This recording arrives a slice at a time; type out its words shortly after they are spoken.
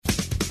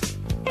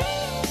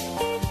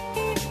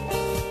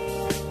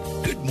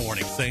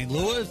St.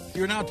 Louis.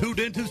 You're now tuned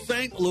into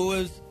St.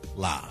 Louis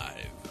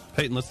Live.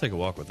 Peyton, let's take a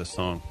walk with this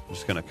song. I'm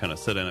just going to kind of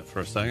sit in it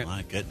for a second.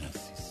 My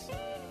goodness.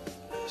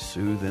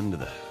 Soothe into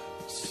the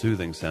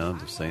soothing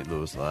sounds of St.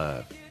 Louis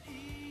Live.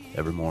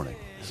 Every morning,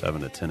 7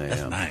 to 10 a.m.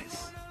 That's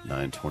nice.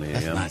 9:20 a.m.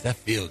 That's nice. That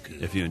feels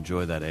good. If you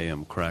enjoy that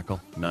a.m.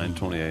 crackle,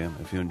 9:20 a.m.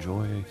 If you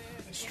enjoy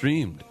a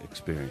streamed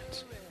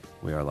experience,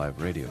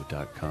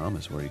 weareliveradio.com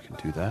is where you can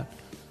do that.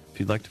 If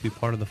you'd like to be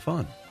part of the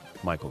fun,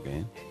 Michael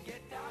Gain,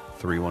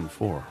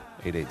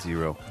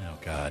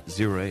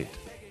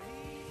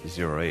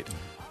 314-880-0808.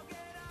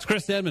 It's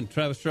Chris Edmond,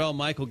 Travis Terrell,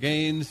 Michael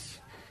Gaines.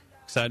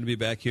 Excited to be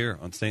back here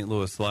on St.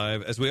 Louis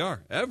Live, as we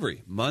are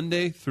every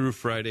Monday through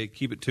Friday.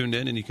 Keep it tuned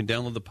in, and you can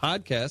download the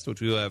podcast, which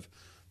we will have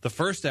the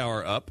first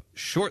hour up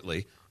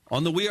shortly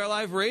on the We Are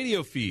Live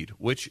radio feed,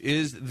 which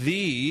is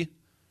the,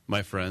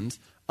 my friends,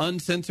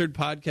 uncensored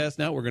podcast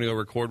now. We're going to go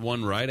record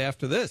one right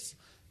after this.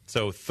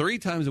 So 3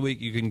 times a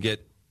week you can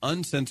get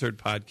uncensored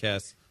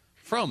podcasts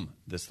from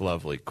this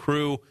lovely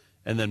crew.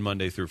 And then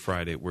Monday through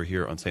Friday, we're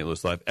here on St.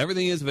 Louis Live.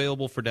 Everything is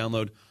available for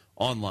download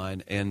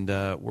online, and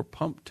we're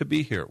pumped to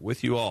be here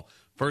with you all.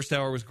 First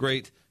hour was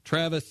great.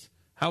 Travis,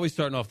 how are we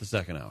starting off the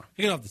second hour?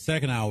 Kicking off the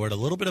second hour with a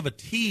little bit of a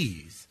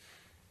tease.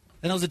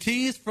 And it was a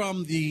tease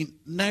from the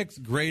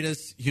next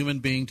greatest human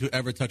being to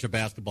ever touch a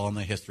basketball in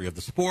the history of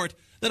the sport.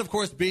 That, of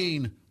course,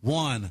 being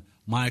one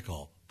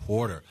Michael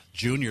Porter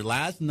Jr.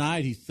 Last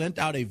night, he sent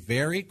out a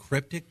very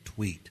cryptic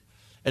tweet.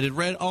 And it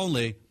read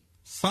only,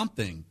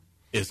 "Something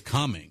is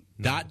coming. ...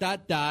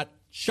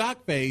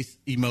 Shock face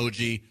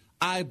emoji,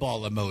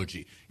 eyeball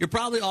emoji." You're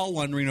probably all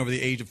wondering over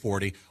the age of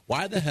 40,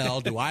 why the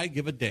hell do I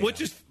give a damn?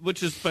 Which is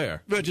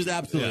fair. Which is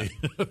absolutely,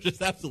 which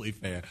is absolutely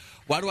fair.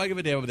 Why do I give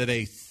a damn that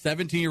a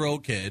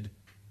 17-year-old kid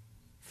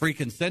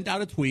freaking sent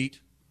out a tweet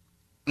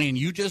and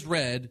you just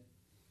read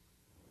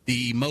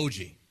the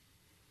emoji?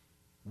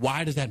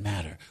 Why does that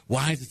matter?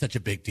 Why is it such a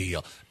big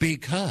deal?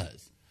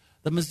 Because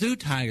the Mizzou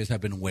Tigers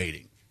have been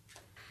waiting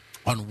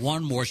on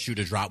one more shoe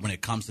to drop when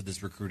it comes to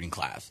this recruiting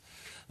class.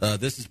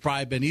 This has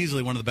probably been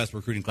easily one of the best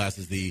recruiting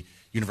classes the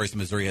University of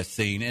Missouri has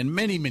seen in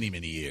many, many,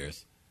 many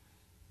years.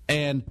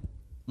 And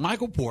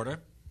Michael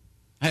Porter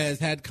has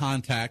had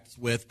contacts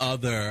with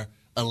other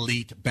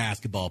elite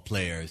basketball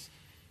players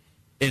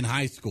in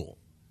high school.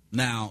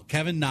 Now,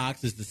 Kevin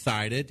Knox has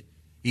decided,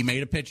 he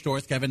made a pitch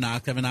towards Kevin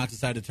Knox. Kevin Knox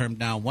decided to turn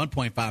down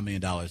 $1.5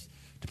 million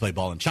to play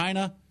ball in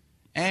China.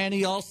 And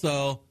he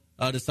also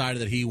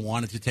decided that he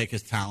wanted to take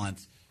his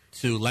talents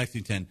to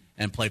Lexington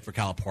and play for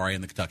Calipari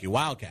and the Kentucky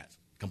Wildcats.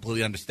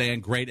 Completely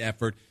understand. Great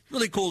effort.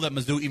 Really cool that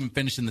Mizzou even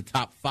finished in the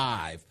top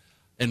 5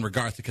 in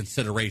regards to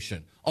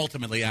consideration,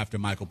 ultimately after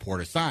Michael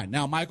Porter signed.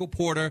 Now, Michael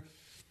Porter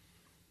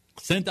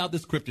sent out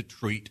this cryptic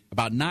tweet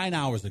about 9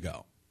 hours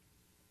ago.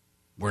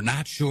 We're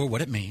not sure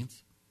what it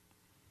means,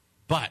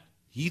 but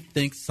he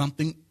thinks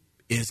something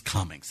is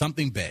coming,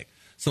 something big.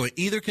 So it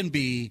either can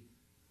be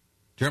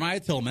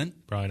Jeremiah Tillman.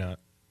 Probably not.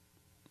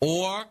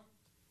 Or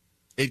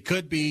it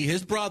could be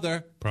his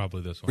brother.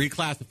 Probably this one.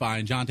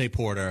 Reclassifying Jonte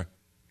Porter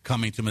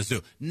coming to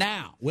Mizzou.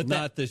 Now, with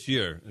Not this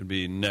year. It'd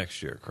be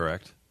next year,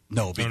 correct?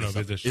 No, it'd be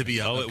this year. It'd be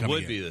it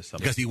would be this summer.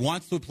 because he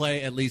wants to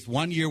play at least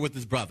 1 year with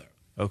his brother.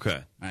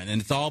 Okay. Right, and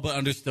it's all but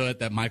understood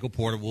that Michael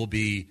Porter will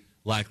be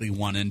likely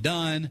one and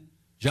done.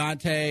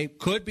 Jonte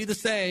could be the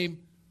same,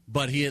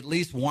 but he at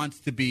least wants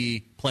to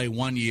play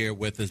 1 year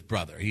with his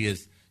brother. He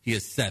has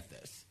said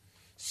this.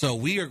 So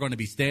we are going to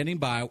be standing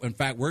by. In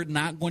fact, we're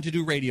not going to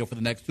do radio for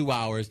the next 2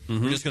 hours.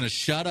 We're just going to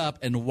shut up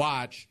and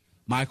watch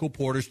Michael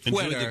Porter's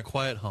Twitter. Enjoy the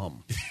quiet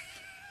hum.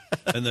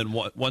 And then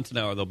once an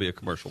hour, there'll be a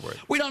commercial break.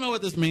 We don't know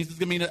what this means. It's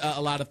going to mean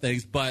a lot of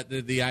things, but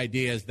the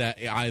idea is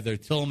that either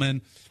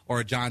Tillman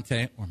or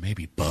Jonte, or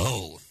maybe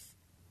both,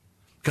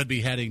 could be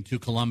heading to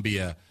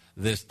Columbia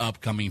this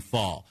upcoming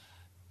fall.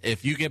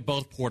 If you get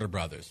both Porter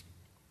brothers,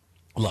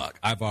 look,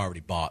 I've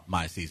already bought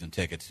my season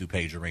tickets to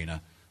Page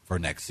Arena for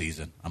next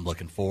season. I'm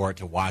looking forward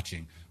to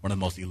watching one of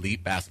the most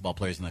elite basketball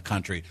players in the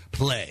country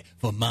play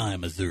for my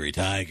Missouri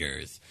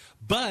Tigers.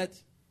 But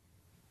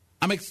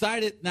I'm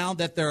excited now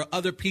that there are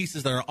other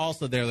pieces that are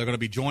also there. They're going to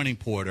be joining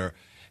Porter,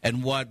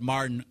 and what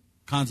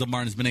Cuonzo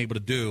Martin has been able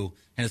to do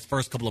in his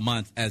first couple of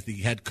months as the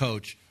head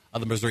coach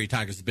of the Missouri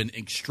Tigers has been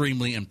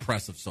extremely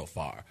impressive so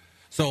far.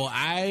 So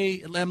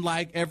I am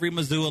like every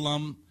Mizzou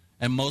alum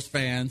and most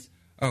fans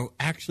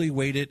actually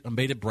waited on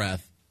bated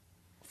breath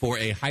for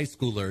a high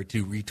schooler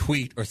to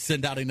retweet or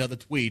send out another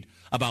tweet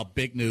about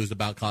big news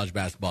about college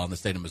basketball in the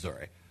state of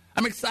Missouri.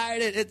 I'm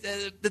excited.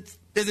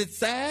 Is it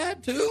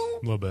sad, too?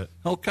 A little bit.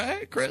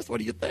 Okay, Chris, what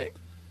do you think?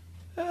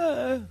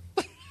 Mizzou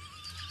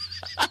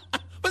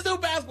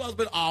basketball has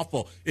been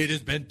awful. It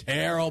has been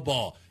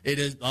terrible. It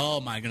is, oh,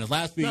 my goodness.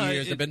 Last few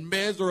years have been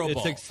miserable.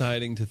 It's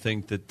exciting to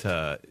think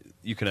that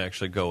you can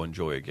actually go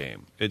enjoy a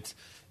game. It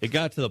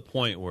got to the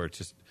point where it's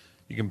just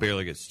you can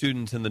barely get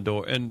students in the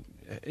door, and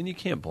you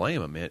can't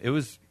blame them, man. It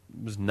was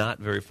not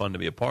very fun to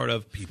be a part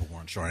of. People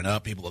weren't showing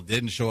up. People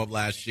didn't show up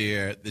last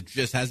year. It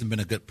just hasn't been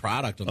a good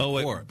product on the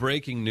court.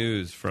 Breaking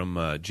news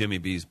from Jimmy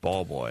B's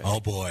ball boy. Oh,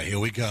 boy. Here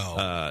we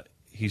go.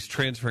 He's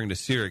transferring to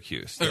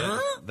Syracuse.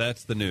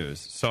 That's the news.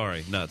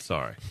 Sorry, not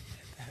sorry.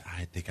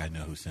 I think I know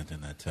who sent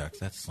in that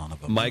text. That son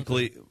of a... Mike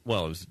Lee.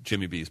 Well, it was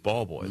Jimmy B's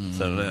ball boy.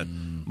 That.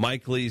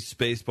 Mike Lee's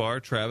space bar.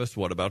 Travis,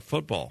 what about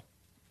football?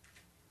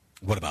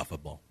 What about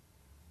football?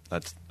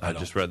 I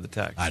just read the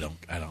text. I don't.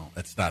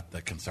 That's not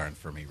the concern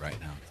for me right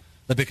now.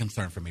 The big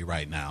concern for me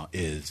right now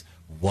is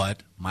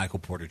what Michael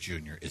Porter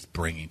Jr. is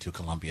bringing to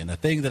Columbia. And the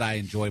thing that I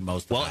enjoy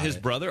most about his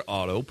brother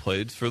Otto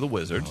played for the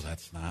Wizards. No,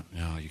 that's not.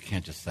 No, you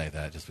can't just say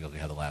that just because we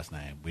have the last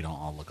name. We don't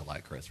all look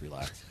alike, Chris.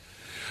 Relax.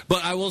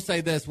 But I will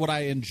say this. What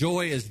I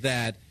enjoy is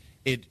that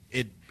it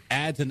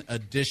adds an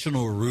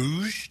additional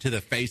rouge to the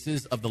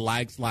faces of the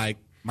likes like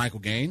Michael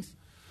Gaines,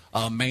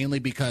 mainly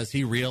because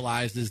he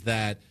realizes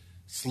that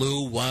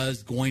SLU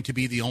was going to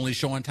be the only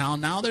show in town.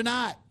 Now they're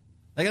not.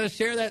 They got to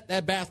share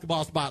that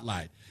basketball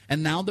spotlight.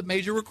 And now the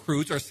major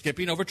recruits are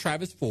skipping over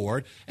Travis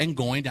Ford and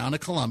going down to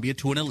Columbia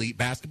to an elite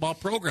basketball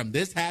program.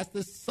 This has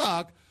to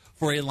suck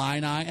for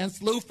Illini and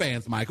SLU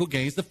fans. Michael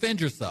Gaines,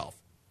 defend yourself.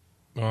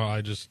 Well,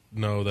 I just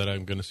know that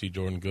I'm going to see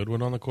Jordan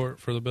Goodwin on the court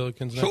for the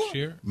Billikens next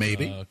year.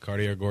 Maybe.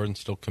 Cartier Gordon's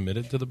still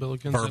committed to the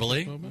Billikens.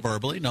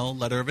 Verbally, no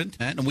letter of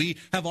intent. And we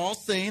have all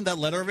seen that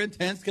letter of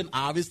intents can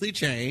obviously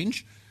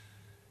change.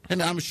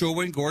 And I'm sure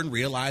when Gordon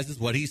realizes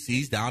what he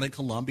sees down in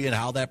Columbia and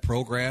how that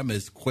program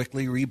is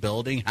quickly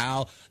rebuilding,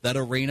 how that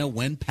arena,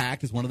 when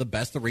packed, is one of the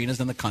best arenas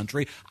in the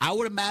country, I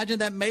would imagine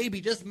that maybe,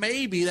 just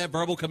maybe, that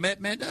verbal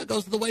commitment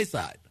goes to the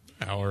wayside.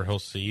 Or he'll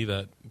see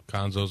that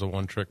Konzo's a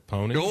one-trick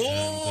pony. And,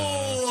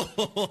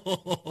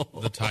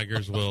 the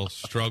Tigers will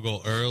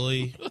struggle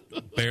early,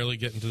 barely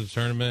get into the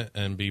tournament,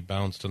 and be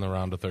bounced in the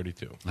round of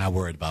 32. Not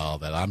worried about all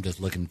that. I'm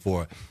just looking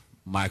for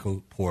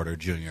Michael Porter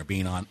Jr.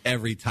 being on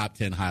every top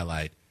 10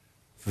 highlight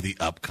for the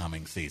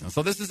upcoming season.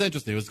 So this is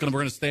interesting. We're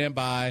going to stand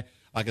by.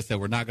 Like I said,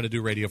 we're not going to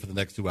do radio for the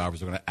next 2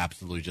 hours. We're going to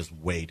absolutely just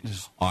wait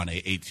on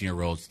a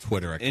 18-year-old's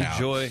Twitter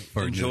account.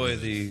 Enjoy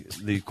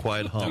the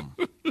quiet hum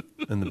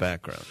in the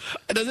background.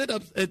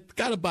 It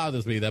kind of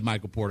bothers me that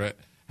Michael Porter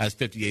has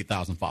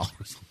 58,000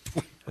 followers on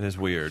Twitter. It is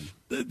weird.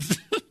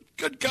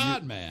 Good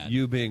God, man.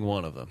 You being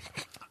one of them.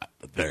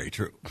 Very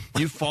true.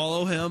 You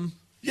follow him?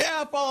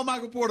 Yeah, I follow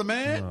Michael Porter,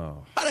 man.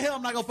 Oh. How the hell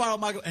am I going to follow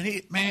Michael? And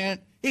he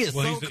is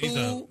so cool. He's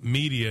a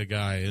media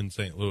guy in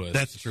St. Louis.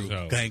 That's true.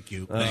 So. Thank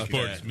you.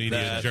 Sports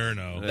media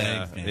journo.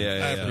 Thanks, man. Yeah,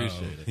 I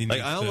appreciate it. He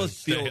needs to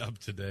stay up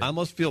to date. I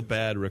almost feel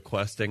bad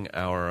requesting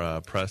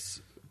our press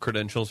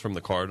credentials from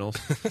the Cardinals.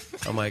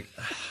 I'm like,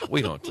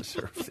 we don't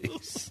deserve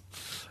these.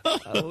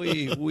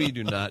 We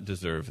do not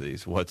deserve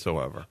these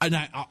whatsoever. And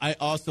I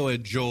also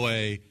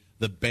enjoy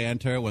the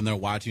banter when they're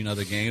watching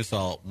other games.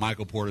 So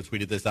Michael Porter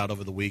tweeted this out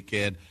over the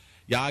weekend.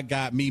 Y'all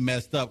got me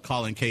messed up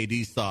calling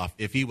KD soft.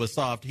 If he was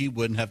soft, he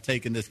wouldn't have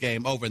taken this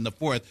game over in the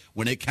fourth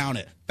when it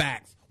counted.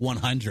 Facts,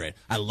 100.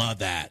 I love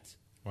that.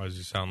 Why does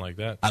he sound like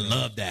that? I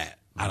love that.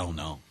 I don't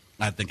know.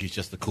 I think he's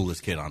just the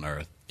coolest kid on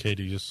earth.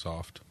 KD is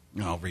soft.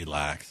 No,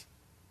 relax.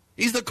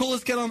 He's the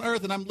coolest kid on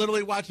earth, and I'm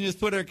literally watching his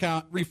Twitter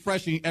account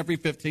refreshing every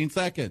 15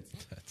 seconds.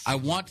 I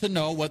want to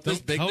know what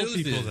this big news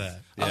is. Tell people that.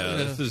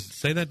 Yeah,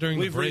 say that during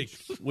the break.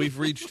 We've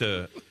reached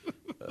a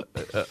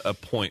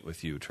point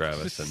with you,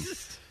 Travis, and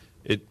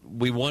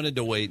we wanted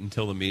to wait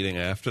until the meeting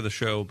after the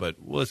show, but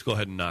let's go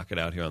ahead and knock it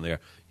out here on the air.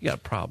 You got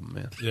a problem,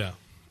 man. Yeah.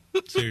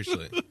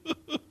 Seriously.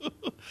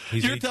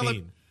 He's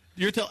 18.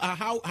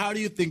 How do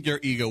you think your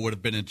ego would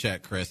have been in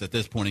check, Chris, at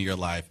this point in your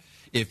life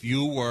if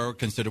you were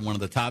considered one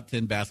of the top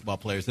 10 basketball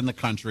players in the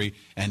country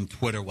and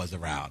Twitter was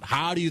around?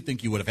 How do you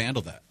think you would have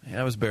handled that?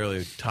 I was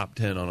barely top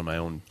 10 on my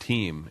own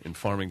team in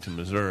Farmington,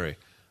 Missouri.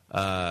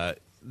 That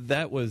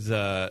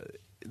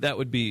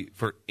would be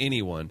for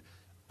anyone.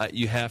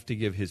 You have to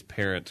give his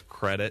parents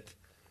credit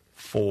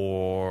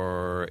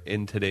for,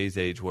 in today's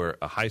age, where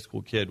a high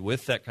school kid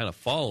with that kind of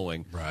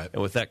following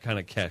and with that kind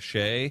of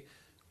cachet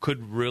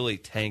could really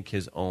tank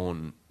his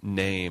own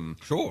name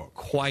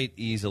quite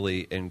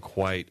easily and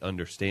quite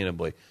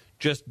understandably,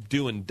 just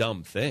doing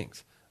dumb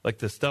things. Like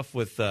the stuff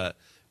with,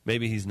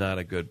 maybe he's not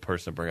a good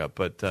person to bring up,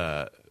 but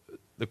the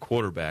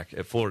quarterback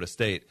at Florida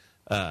State,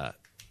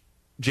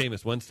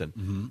 Jameis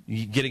Winston,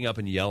 getting up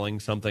and yelling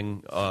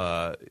something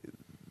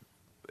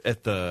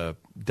at the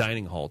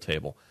dining hall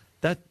table.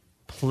 That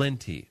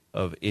plenty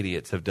of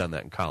idiots have done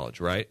that in college,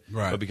 right?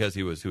 Right. But because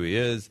he was who he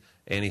is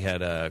and he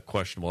had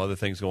questionable other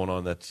things going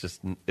on, it's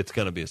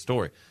going to be a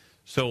story.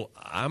 So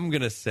I'm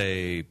going to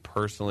say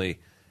personally,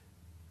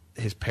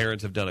 his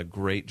parents have done a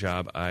great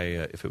job.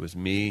 If it was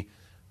me,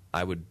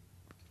 I would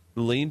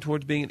lean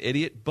towards being an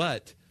idiot.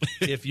 But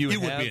if you would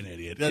be an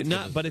idiot.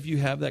 But if you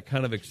have that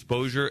kind of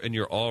exposure and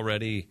you're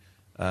already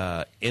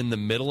in the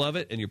middle of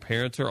it and your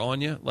parents are on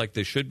you like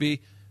they should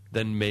be,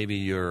 then maybe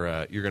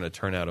you're going to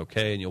turn out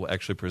okay, and you'll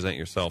actually present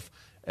yourself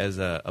as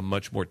a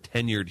much more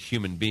tenured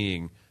human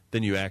being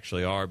than you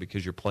actually are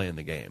because you're playing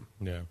the game.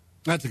 Yeah,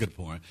 that's a good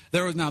point.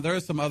 There are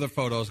some other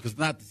photos, because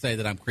not to say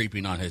that I'm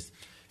creeping on his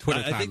Twitter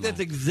timeline. I think that's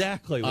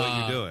exactly what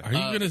you're doing. Are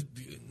you going to?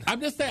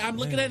 I'm just saying. I'm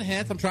looking at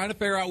hints. I'm trying to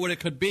figure out what it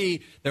could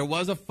be. There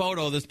was a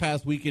photo this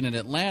past weekend in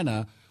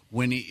Atlanta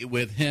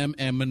with him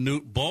and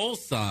Manute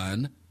Bol's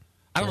son.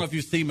 I don't know if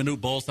you've seen Manute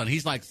Bol's son.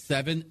 He's like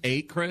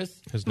 7'8",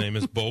 Chris. His name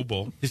is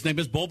Bobo. His name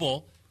is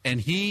Bobo, and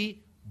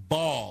he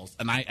balls.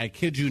 And I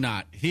kid you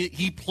not,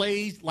 he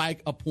plays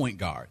like a point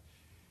guard.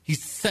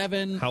 He's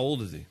 7. How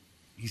old is he?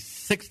 He's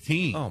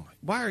 16. Oh, my.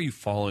 Why are you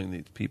following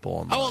these people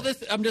on? Oh, well,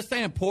 I'm just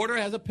saying, Porter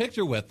has a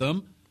picture with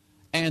them,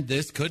 and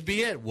this could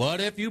be it. What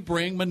if you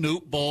bring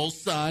Manute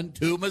Bol's son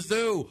to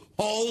Mizzou?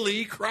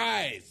 Holy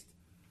Christ.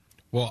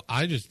 Well,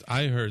 I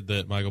heard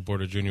that Michael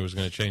Porter Jr. was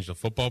going to change the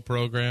football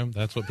program.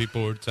 That's what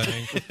people were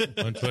saying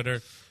on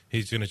Twitter.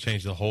 He's going to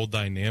change the whole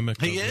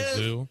dynamic of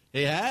Mizzou.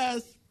 He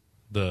has.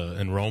 The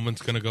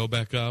enrollment's going to go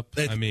back up.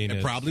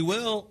 It probably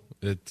will.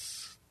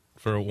 It's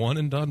for a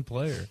one-and-done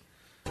player.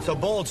 It's a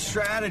bold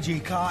strategy,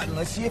 Cotton.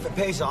 Let's see if it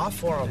pays off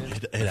for him.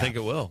 I think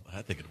it will.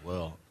 I think it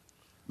will.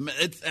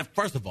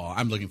 First of all,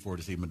 I'm looking forward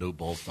to seeing Manute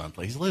Bol's son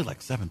play. He's literally like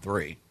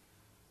 7'3".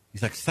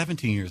 He's like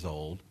 17 years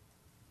old.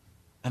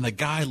 And the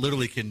guy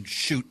literally can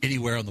shoot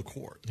anywhere on the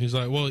court. He's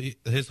like, well,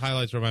 his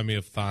highlights remind me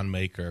of Thon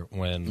Maker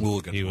when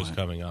he was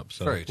coming up.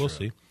 So we'll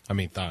see. I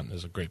mean, Thon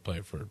is a great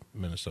player for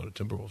Minnesota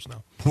Timberwolves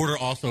now. Porter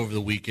also over the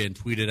weekend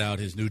tweeted out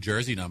his New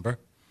Jersey number.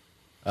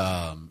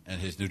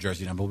 And his New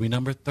Jersey number will be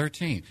number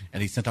 13.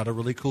 And he sent out a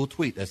really cool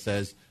tweet that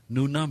says,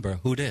 "New number,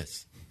 who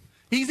dis?"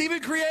 He's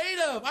even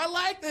creative. I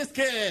like this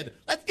kid.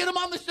 Let's get him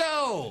on the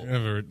show.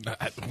 We're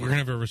going to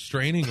have a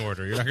restraining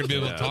order. You're not going to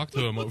be able to talk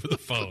to him over the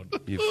phone.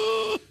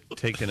 You've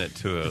taken it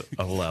to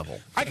a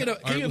level. Our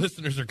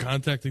listeners are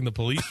contacting the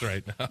police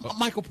right now.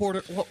 Michael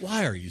Porter,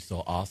 why are you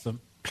so awesome?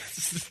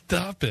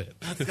 Stop it.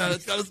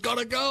 It's got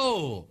to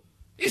go.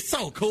 He's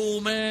so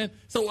cool, man.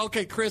 So,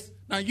 okay, Chris,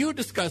 now you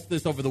discussed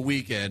this over the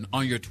weekend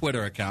on your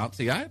Twitter account.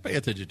 See, I pay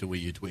attention to what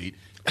you tweet.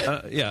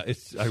 Yeah, I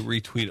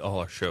retweet all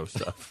our show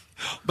stuff.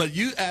 But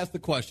you asked the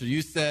question.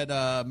 You said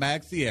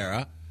Mag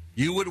Sierra,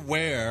 you would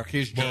wear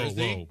his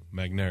jersey. Whoa,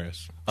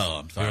 Magnaris. Oh,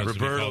 I'm sorry.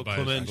 Roberto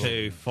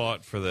Clemente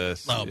fought for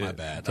this. Oh, my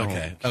bad.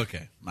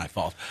 Okay, my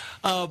fault.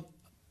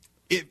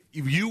 If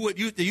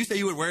you say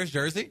you would wear his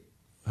jersey?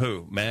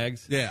 Who?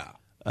 Mags? Yeah.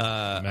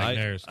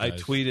 Magnaris. I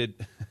tweeted.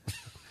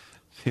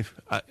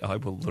 I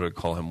will literally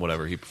call him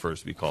whatever he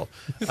prefers to be called.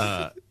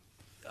 I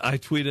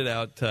tweeted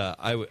out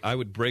I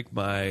would break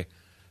my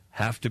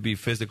have to be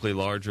physically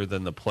larger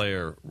than the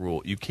player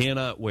rule. You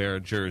cannot wear a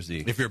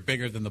jersey if you're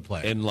bigger than the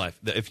player in life.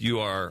 If you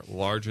are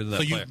larger than the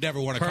player. So you've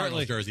never worn a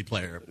Cardinals jersey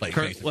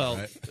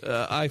right?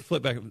 I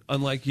flip back.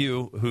 Unlike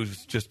you,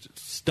 who's just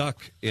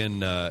stuck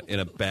in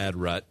a bad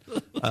rut,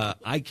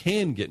 I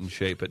can get in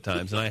shape at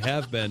times, and I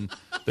have been.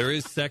 There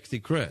is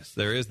Sexy Chris.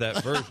 There is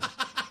that version.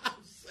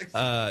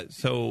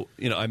 So,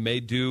 I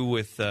may do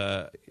with,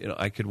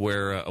 I could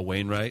wear a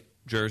Wainwright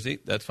jersey.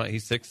 That's fine.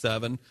 He's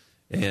 6'7",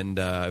 and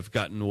I've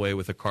gotten away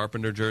with a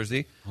Carpenter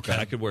jersey. Okay.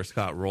 I could wear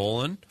Scott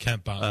Rowland.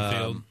 Kent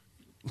Bottenfield.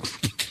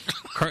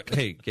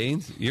 Hey,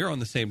 Gaines, you're on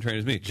the same train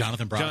as me.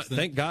 Jonathan Broxton.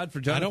 Thank God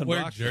for Jonathan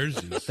Broxton. I don't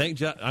wear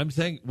jerseys. I'm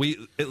saying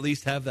we at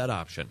least have that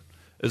option,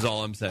 is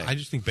all I'm saying. I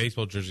just think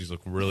baseball jerseys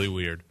look really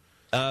weird.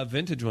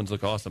 Vintage ones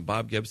look awesome.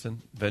 Bob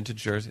Gibson,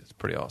 vintage jersey. It's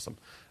pretty awesome.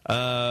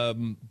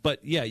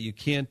 But, yeah, you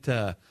can't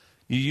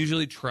you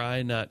usually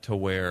try not to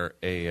wear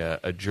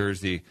a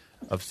jersey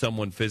of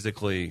someone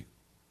physically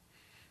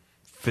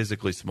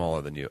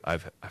smaller than you.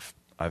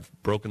 I've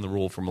broken the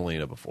rule for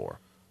Melina before.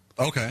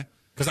 Okay.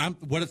 Because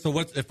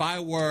what's if I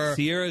were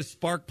Sierra's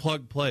spark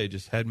plug play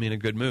just had me in a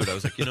good mood. I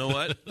was like, you know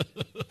what?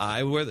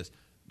 I wear this.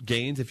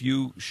 Gaines, if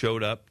you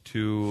showed up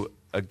to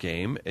a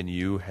game and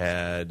you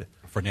had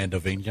Fernando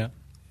Vina.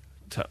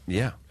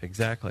 Yeah,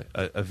 exactly.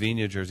 A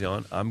Vina jersey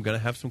on, I'm going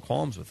to have some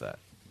qualms with that.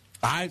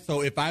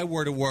 So if I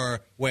were to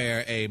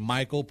wear a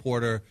Michael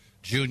Porter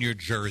Jr.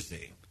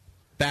 jersey,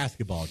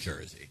 basketball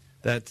jersey,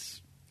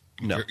 that's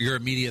no. Your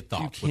immediate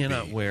thought. You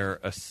cannot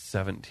wear a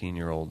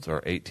 17-year-old's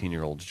or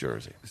 18-year-old's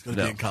jersey. It's going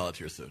to be in college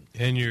here soon.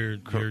 And you're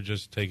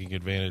just taking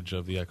advantage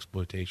of the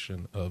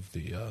exploitation of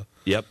the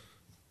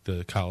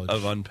the college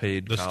of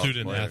unpaid the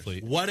student players.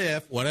 athlete. What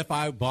if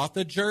I bought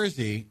the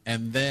jersey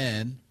and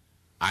then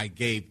I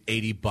gave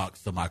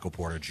 $80 to Michael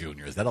Porter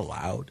Jr.? Is that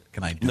allowed?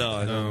 Can I do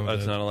that? No,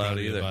 that's not allowed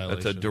either.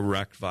 That's a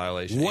direct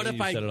violation. What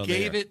if I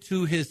gave it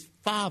to his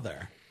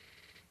father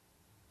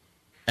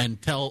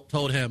and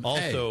told him,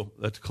 also, hey,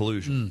 that's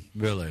collusion.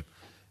 Really?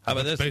 How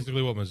about this?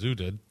 Basically what Mizzou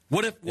did.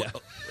 What if...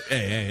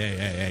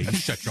 Hey, you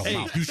shut your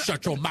mouth. You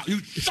shut your mouth. You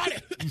shut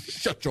it. You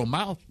shut your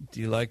mouth.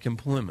 Do you like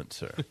employment,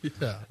 sir?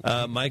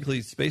 Yeah. Mike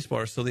Lee's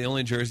Spacebar, so the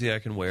only jersey I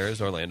can wear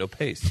is Orlando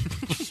Pace.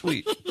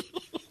 Sweet.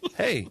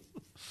 Hey,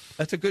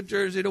 that's a good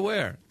jersey to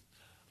wear.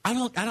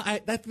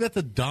 That's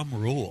a dumb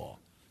rule.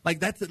 I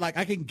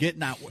can get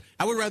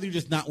I would rather you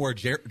just not wear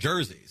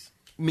jerseys.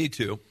 Me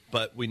too,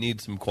 but we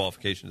need some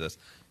qualification to this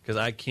because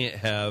I can't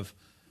have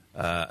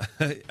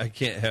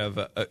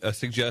a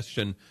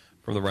suggestion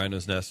from the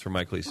Rhino's Nest for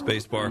Mike Lee's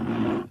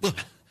Spacebar.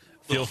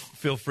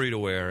 Feel free to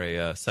wear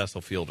a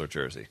Cecil Fielder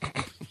jersey.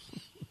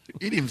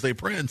 He didn't even say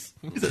Prince.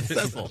 He said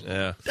Cecil.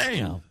 Yeah.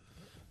 Damn.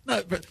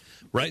 No, but,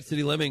 Right,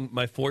 City Lemming,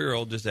 my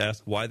 4-year-old just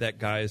asked why that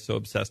guy is so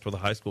obsessed with a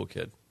high school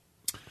kid.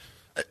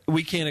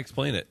 We can't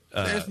explain it.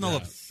 There's no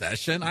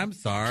obsession. I'm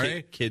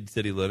sorry. Kid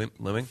City Living.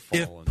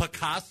 If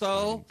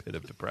Picasso, pit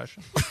of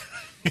depression.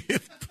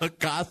 if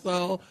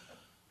Picasso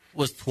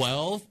was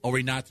 12, are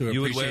we not to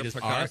You would appreciate wear his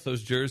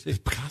Picasso's art? jersey? Does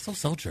Picasso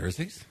sell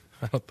jerseys?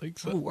 I don't think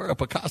I would so. wear a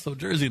Picasso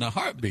jersey in a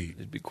heartbeat.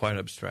 It'd be quite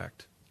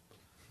abstract.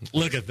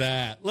 Look at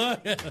that.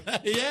 Look at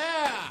that.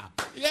 Yeah.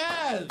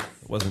 Yes.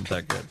 It wasn't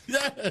that good.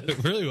 Yes.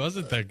 It really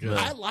wasn't that good.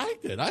 I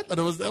liked it. I thought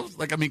that was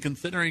like, I mean,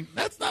 considering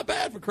that's not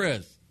bad for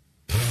Chris.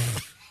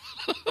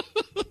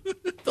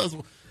 Those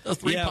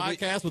 3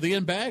 podcasts with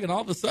Ian Bagg, and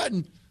all of a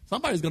sudden,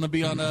 somebody's going to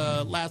be on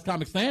Last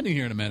Comic Standing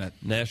here in a minute.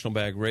 National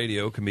Bag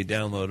Radio can be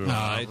downloaded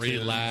on iTunes.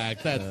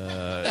 Relax.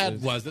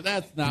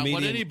 That's not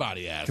what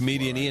anybody asked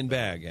Comedian for. Ian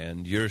Bagg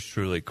and yours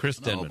truly, Chris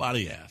Denman,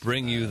 Nobody asked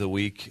bring you the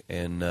week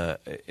in a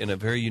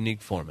very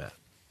unique format.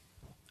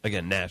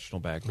 Again, National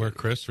Bag Where Radio.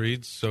 Chris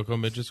reads Soko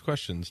Midget's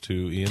questions to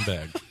Ian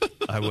Bagg.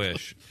 I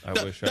wish I would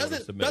have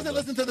submitted Doesn't those.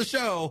 listen to the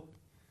show,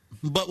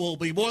 but we'll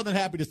be more than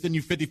happy to send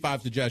you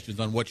 55 suggestions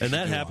on what you And should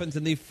that do happens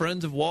in the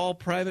Friends of Wall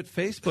private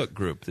Facebook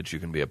group that you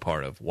can be a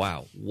part of.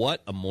 Wow,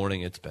 what a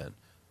morning it's been.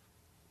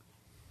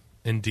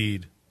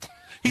 Indeed.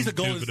 He's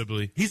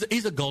Indubitably.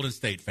 a Golden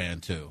State fan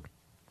too.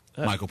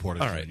 Michael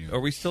Porter All right, Jr. are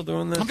we still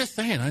doing this? I'm just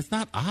saying, it's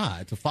not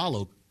odd to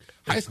follow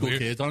high school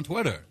weird. kids on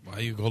Twitter. Why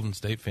are you a Golden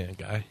State fan,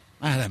 guy?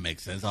 That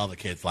makes sense. All the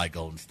kids like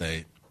Golden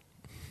State.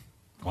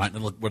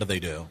 Look, what do they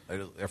do?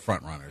 They're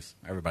front runners.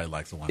 Everybody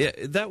likes the one. Yeah,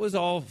 that was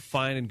all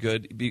fine and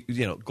good.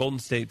 You know, Golden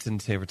State's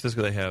in San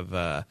Francisco. They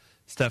have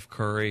Steph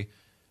Curry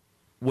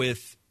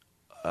with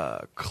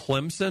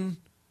Clemson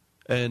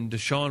and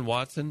Deshaun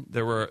Watson.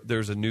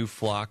 There's a new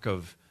flock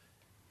of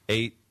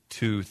 8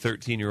 to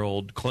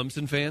 13-year-old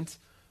Clemson fans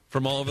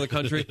from all over the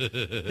country.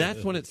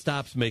 That's when it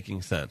stops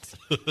making sense.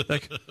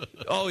 Like,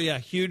 oh yeah,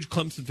 huge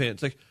Clemson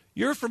fans. Like,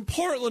 you're from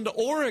Portland,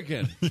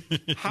 Oregon.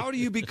 How do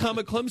you become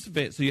a Clemson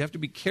fan? So you have to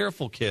be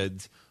careful,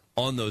 kids,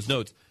 on those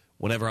notes.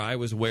 Whenever I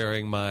was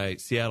wearing my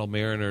Seattle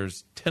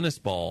Mariners tennis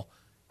ball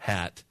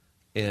hat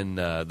in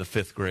the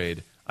 5th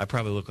grade, I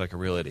probably looked like a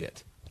real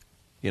idiot.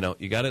 You know,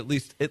 you got to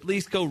at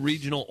least go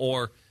regional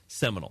or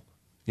Seminole.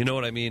 You know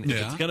what I mean? If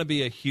Yeah. it's going to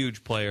be a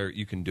huge player,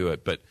 you can do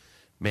it. But,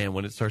 man,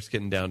 when it starts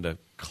getting down to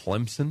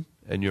Clemson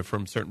and you're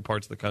from certain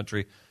parts of the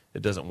country,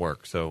 it doesn't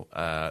work. So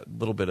a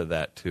little bit of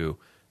that, too,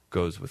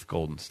 goes with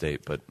Golden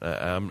State. But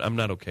I'm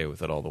not okay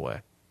with it all the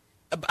way.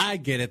 I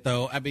get it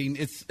though. I mean,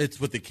 it's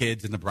with the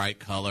kids and the bright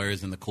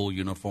colors and the cool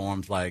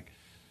uniforms. Like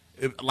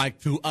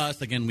to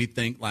us, again, we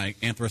think like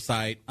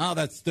anthracite. Oh,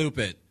 that's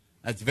stupid.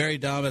 That's very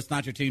dumb. It's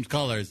not your team's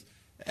colors.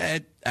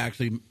 It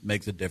actually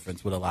makes a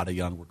difference with a lot of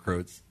young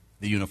recruits.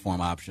 The uniform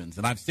options,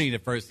 and I've seen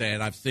it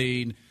firsthand. I've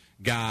seen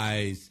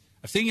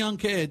young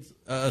kids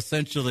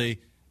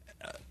essentially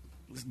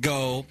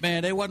go,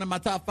 man, they wasn't in my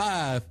top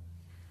 5.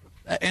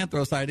 That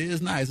anthracite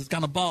is nice. It's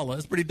kind of baller.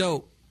 It's pretty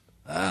dope.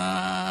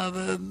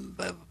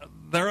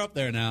 They're up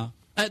there now.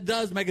 That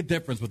does make a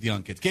difference with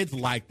young kids. Kids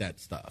like that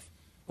stuff.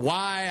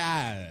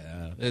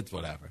 Why? It's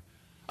whatever.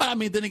 I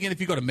mean, then again, if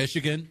you go to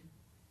Michigan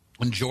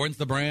and Jordan's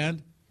the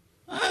brand,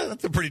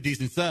 that's a pretty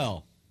decent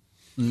sell.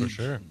 For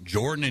sure.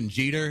 Jordan and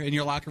Jeter in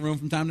your locker room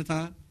from time to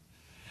time.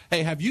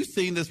 Hey, have you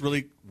seen this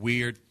really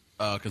weird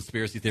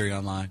conspiracy theory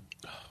online?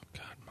 Oh,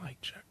 God,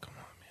 mic check. Come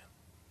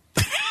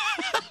on,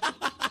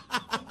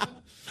 man.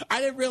 I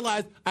didn't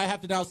realize I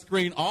have to now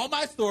screen all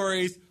my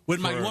stories.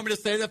 You want me to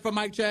say that for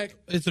Mike Check?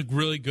 It's a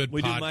really good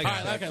We do podcast. mic All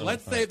right, okay,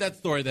 let's save that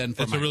story then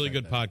for It's Mike a really Check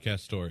good then. podcast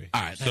story.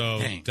 All right, So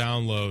thanks.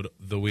 download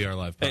the We Are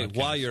Live Hey, podcast.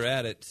 while you're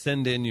at it,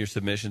 send in your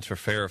submissions for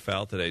Fair or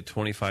Foul today.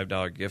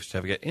 $25 gift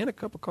certificate and a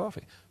cup of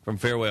coffee from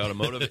Fairway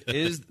Automotive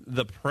is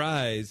the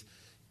prize.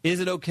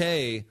 Is it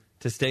okay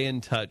to stay in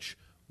touch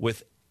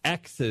with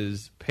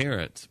ex's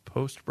parents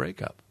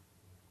post-breakup?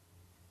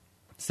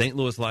 St.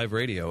 Louis Live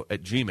Radio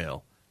at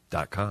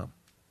gmail.com.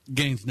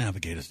 Gaines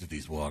navigate us through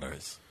these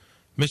waters.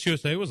 Miss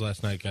USA was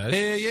last night, guys.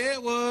 Hell yeah,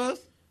 it was.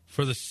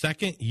 For the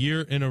second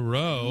year in a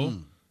row,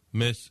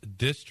 Miss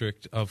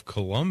District of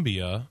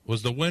Columbia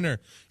was the winner.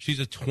 She's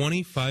a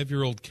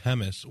 25-year-old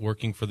chemist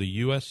working for the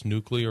U.S.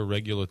 Nuclear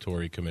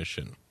Regulatory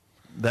Commission.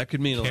 That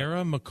could mean a lot.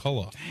 Kara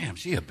McCullough. Damn,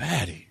 she a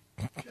baddie.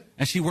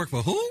 And she worked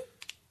for who?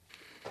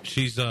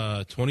 She's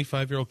a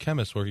 25-year-old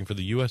chemist working for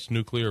the U.S.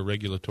 Nuclear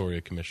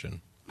Regulatory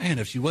Commission. Man,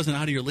 if she wasn't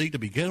out of your league to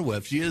begin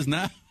with, she is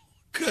now.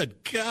 Good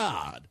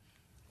God.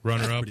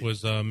 Runner-up pretty-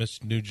 was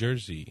Miss New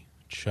Jersey,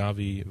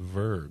 Chavi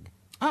Verg,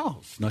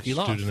 Oh, Snooky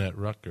lost. student at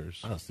Rutgers.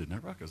 Oh, student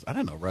at Rutgers. I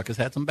didn't know Rutgers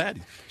had some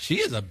baddies. She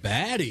is a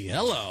baddie.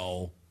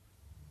 Hello.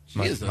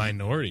 She is a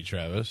Minority,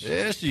 Travis.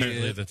 Yes, she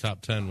Apparently is. the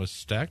top 10 was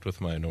stacked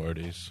with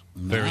minorities.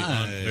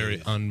 Nice.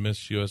 Very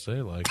un-Miss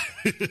USA-like.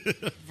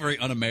 very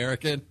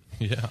un-American.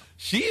 Yeah.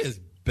 She is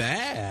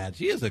bad.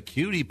 She is a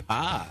cutie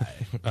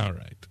pie. All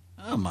right.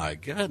 Oh, my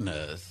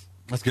goodness.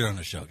 Let's get her on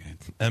the show,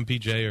 Gaines.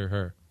 MPJ or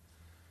her?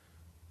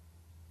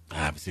 I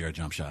have to see her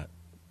jump shot.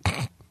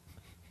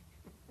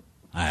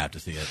 I have to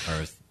see it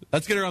first.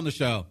 Let's get her on the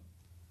show.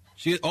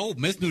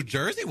 Miss New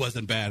Jersey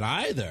wasn't bad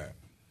either.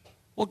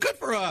 Well, good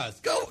for us.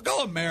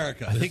 Go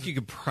America. I think you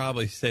could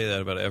probably say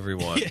that about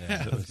everyone.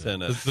 Yeah. That's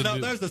in it. No,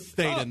 there's a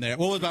state in there.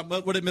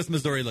 What did Miss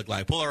Missouri look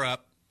like? Pull her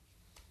up.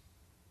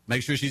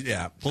 Make sure she's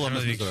pull up I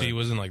Miss think Missouri. she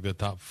was in like the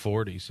top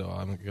 40, so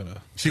I'm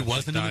gonna. She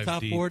wasn't in the dive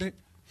top deep. 40.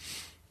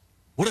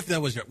 What if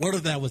that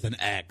was an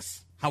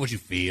ex? How would you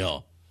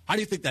feel? How do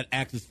you think that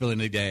ex is feeling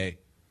today?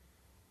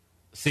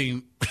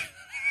 Seeing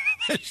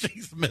that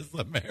she's Miss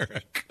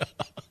America.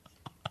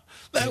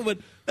 that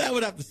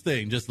would have to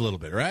sting just a little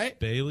bit, right?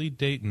 Bailey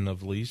Dayton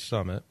of Lee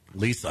Summit.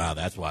 Lisa,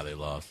 that's why they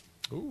lost.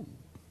 Ooh.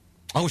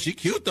 Oh, she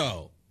cute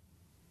though.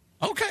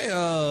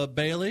 Okay,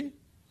 Bailey.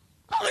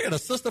 Oh, they got a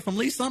sister from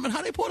Lee Summit.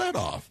 How they pull that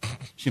off?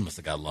 She must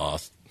have got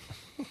lost.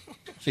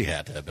 She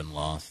had to have been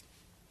lost.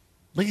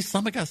 Lee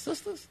Summit got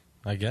sisters?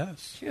 I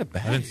guess. She a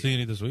baddie. I didn't see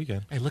any this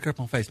weekend. Hey, look her up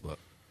on Facebook.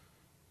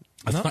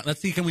 No. Let's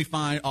see, can we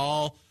find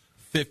all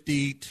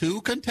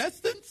 52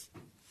 contestants?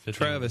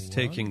 Travis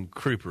 51? taking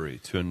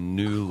creepery to a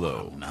new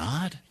low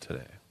Not.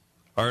 today.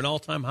 Or an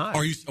all-time high.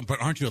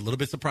 But aren't you a little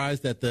bit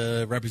surprised that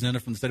the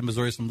representative from the state of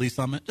Missouri is from Lee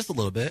Summit? Just a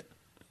little bit.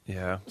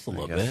 Yeah. Just a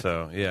little I guess bit.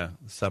 So, yeah.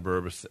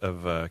 Suburb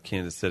of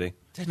Kansas City.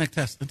 Didn't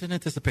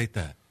anticipate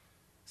that.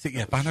 See,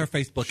 find her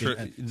Facebook. Sure,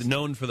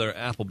 known for their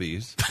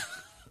Applebee's.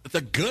 It's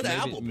a good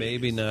album.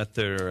 Maybe not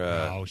their...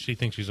 Oh, she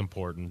thinks she's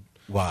important.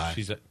 Why?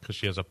 Because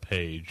she has a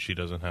page. She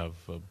doesn't have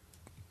a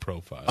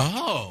profile.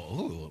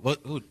 Oh,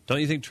 ooh.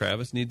 Don't you think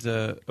Travis needs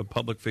a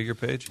public figure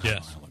page?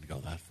 Yes. I wouldn't go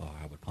that far.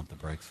 I would pump the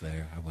brakes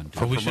there. I wouldn't do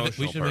So it.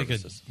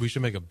 we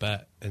should make a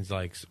bet, and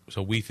like,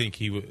 so we think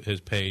his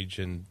page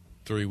in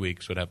 3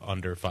 weeks would have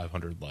under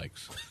 500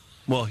 likes.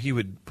 Well, he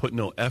would put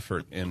no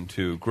effort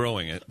into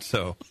growing it,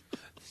 so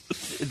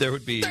there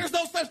would be... There's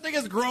no such thing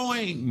as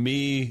growing.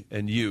 Me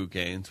and you,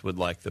 Gaines, would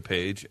like the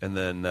page, and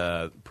then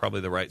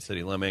probably the Right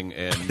City Lemming,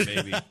 and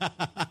maybe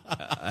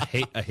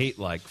a hate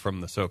like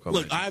from the SoCo.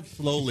 Look, Mission. I've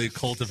slowly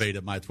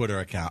cultivated my Twitter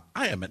account.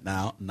 I am at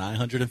now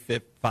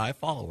 905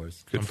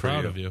 followers. Good I'm for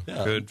proud you. of you.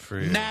 Yeah. Good for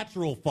you.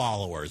 Natural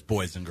followers,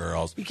 boys and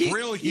girls.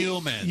 Real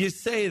humans. You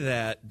say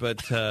that,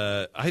 but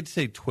I'd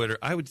say Twitter.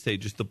 I would say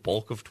just the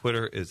bulk of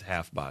Twitter is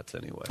half bots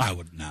anyway. I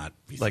would not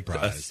be Like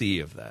surprised. a sea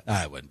of that.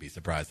 I wouldn't be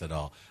surprised at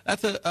all.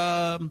 That's a.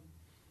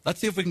 Let's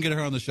see if we can get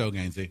her on the show,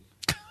 Gainsey.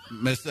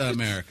 Miss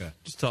America.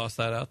 Just toss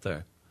that out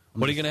there.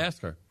 What are you going to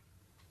ask her?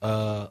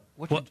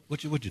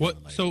 What you doing, lady?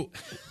 So,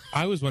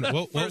 I was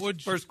wondering, what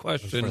would First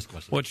question. First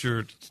question. What's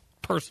your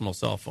personal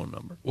cell phone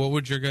number? what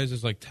would your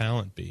guys' like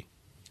talent be?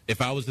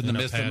 If I was in the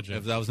a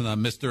pageant. If I was in a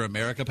Mr.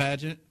 America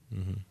pageant,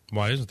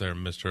 Why isn't there a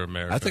Mr.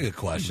 America? that's a good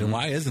question.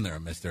 Why isn't there a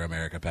Mr.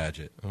 America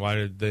pageant? Why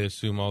did they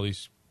assume all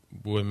these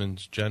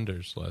women's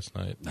genders last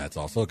night? That's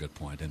also a good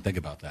point. Didn't think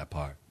about that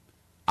part.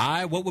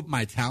 What would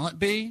my talent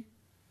be?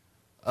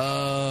 It'd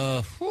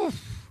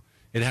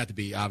have to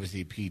be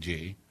obviously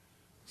PG.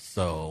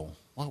 So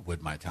what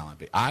would my talent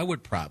be? I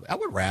would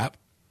rap.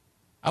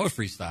 I would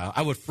freestyle.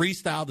 I would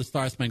freestyle the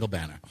Star Spangled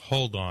Banner.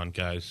 Hold on,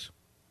 guys.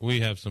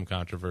 We have some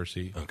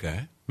controversy.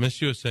 Okay.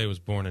 Miss USA was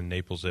born in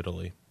Naples,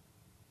 Italy.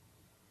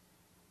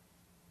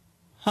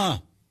 Huh.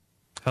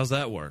 How's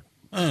that work?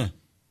 Huh.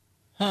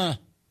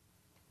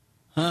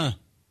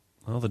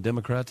 Well, the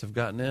Democrats have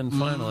gotten in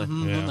finally.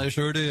 Yeah. They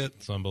sure did.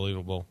 It's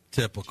unbelievable.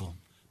 Typical.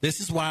 This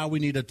is why we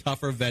need a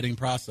tougher vetting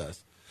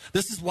process.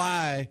 This is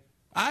why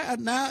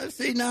now this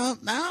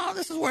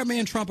is where me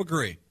and Trump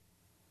agree.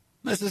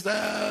 This is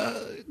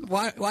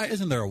why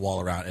isn't there a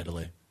wall around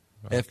Italy?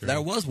 If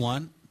there was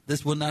one,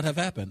 this would not have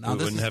happened. Now,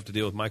 We wouldn't have to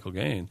deal with Michael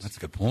Gaines. That's a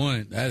good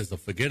point. That is a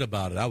forget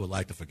about it. I would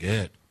like to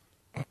forget.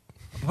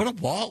 Put a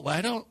wall.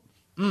 I don't.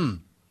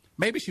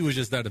 Maybe she was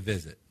just there to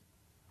visit.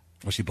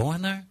 Was she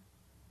born there?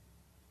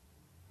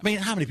 I mean,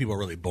 how many people are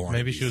really born?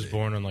 Maybe in she was DC?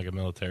 born on like a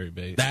military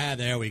base.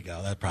 There we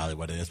go. That's probably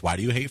what it is. Why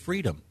do you hate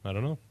freedom? I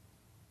don't know.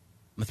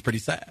 That's pretty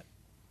sad.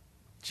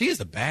 She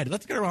is a baddie.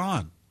 Let's get her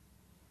on.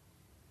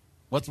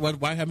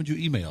 Why haven't you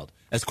emailed?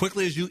 As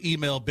quickly as you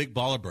emailed Big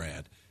Baller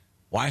Brand,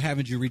 why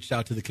haven't you reached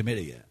out to the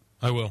committee yet?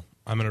 I will.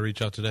 I'm going to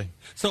reach out today.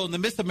 So in the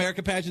Miss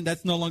America pageant,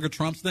 that's no longer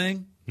Trump's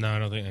thing? No, I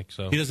don't think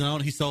so. He doesn't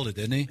own it. He sold it,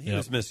 didn't he? He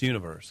was Miss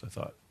Universe, I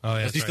thought. Oh,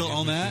 yeah, Does he that's still right.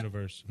 own Miss that?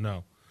 Universe.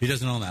 No. He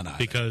doesn't own that either.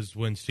 Because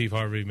when Steve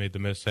Harvey made the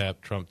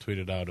mishap, Trump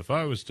tweeted out, if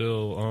I was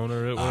still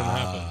owner, it wouldn't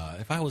happen.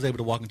 If I was able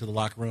to walk into the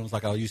locker rooms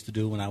like I used to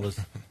do when I was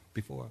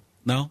before.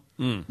 No?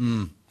 My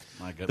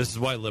goodness. This is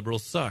why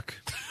liberals suck.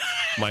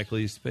 Michael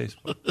E.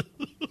 Spacebook.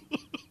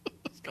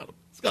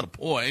 It's got a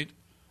point.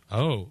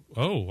 Oh,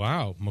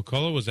 wow.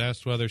 McCullough was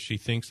asked whether she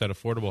thinks that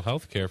affordable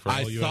health care for all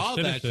I U.S. saw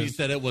that. citizens She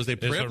said it was a is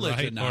privilege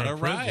right and not or a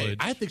right. privilege.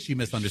 I think she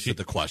misunderstood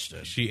the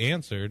question. She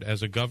answered,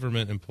 as a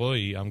government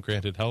employee, I'm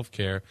granted health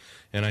care,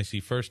 and I see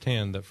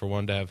firsthand that for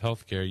one to have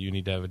health care, you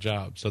need to have a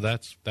job. So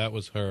that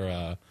was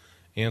her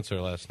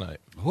answer last night.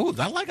 Ooh,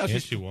 I like how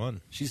And she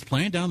won. She's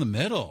playing down the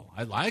middle.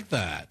 I like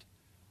that.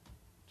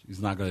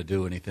 She's not going to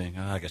do anything.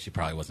 I guess she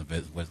probably wasn't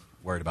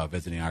worried about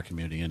visiting our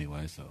community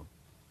anyway. So,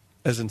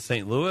 As in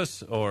St.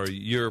 Louis or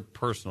your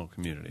personal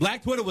community?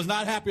 Black Twitter was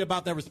not happy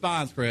about that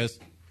response, Chris.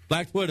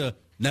 Black Twitter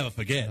never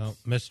forgets. Well,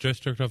 Miss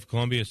District of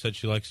Columbia said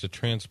she likes to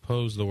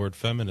transpose the word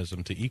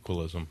feminism to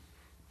equalism.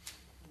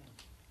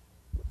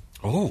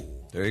 Oh,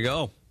 There you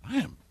go. I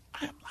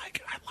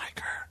like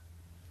her.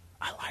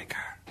 I like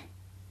her.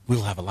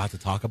 We'll have a lot to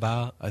talk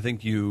about. I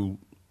think you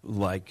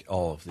like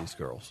all of these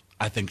girls.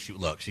 I think she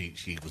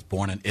was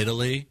born in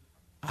Italy.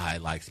 I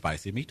like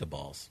spicy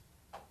meatballs.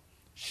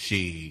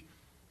 She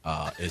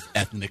is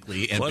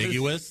ethnically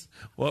ambiguous.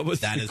 What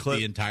was that? the Is clip?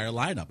 the entire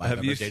lineup I've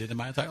ever dated in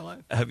my entire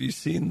life. Have you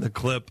seen the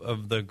clip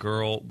of the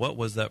girl? What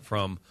was that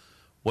from?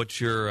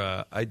 What's your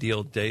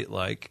ideal date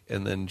like?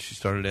 And then she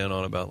started in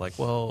on about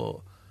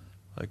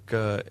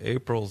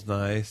April's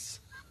nice.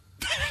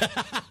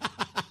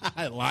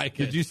 I like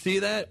it. Did you see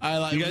that? I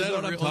like. You guys was know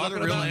that what I'm was that talking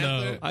a real about?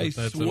 answer? No. I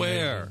That's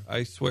swear. amazing.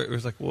 I swear. It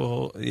was like,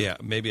 well, yeah,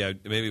 maybe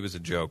it was a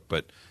joke,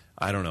 but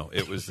I don't know.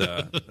 It was.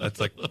 That's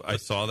like I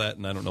saw that,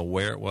 and I don't know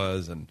where it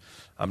was, and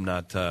I'm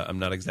not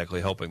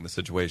exactly helping the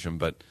situation,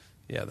 but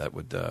yeah, that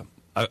would.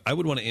 I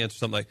would want to answer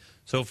something like,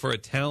 so for a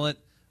talent.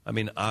 I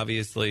mean,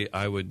 obviously,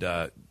 I would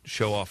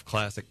show off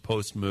classic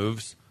post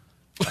moves.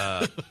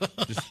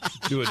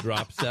 Just do a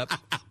drop step.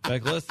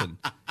 Like, listen,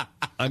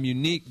 I'm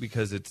unique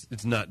because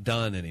it's not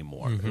done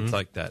anymore. Mm-hmm. It's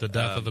like that. The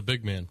death of the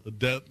big man.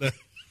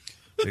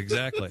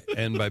 Exactly.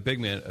 And by big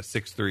man, a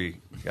 6'3"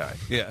 guy.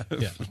 Yeah.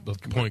 Yeah, the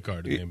point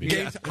guard in the NBA.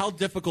 Gates, how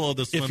difficult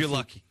the swimsuit, If you're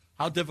lucky.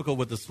 How difficult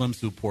would the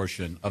swimsuit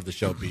portion of the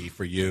show be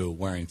for you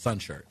wearing sun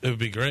shirt? It would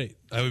be great.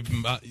 I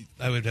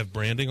would have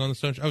branding on the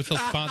sun shirt. I would sell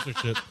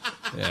sponsorship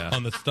Yeah.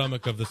 on the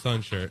stomach of the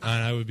sun shirt,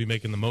 and I would be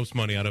making the most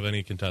money out of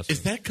any contestant.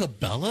 Is that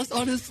Cabela's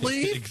on his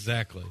sleeve?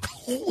 Exactly.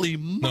 Holy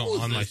Moses!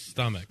 No, on my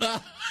stomach.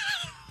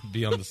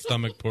 Be on the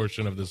stomach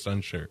portion of the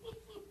sun shirt.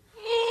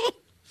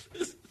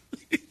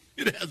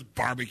 It has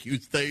barbecue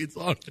stains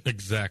on it.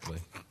 Exactly.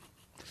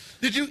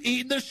 Did you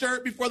eat the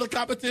shirt before the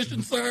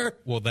competition, sir?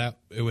 Well,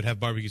 it would have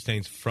barbecue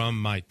stains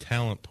from my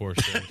talent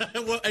portion,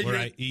 Well, and where you're-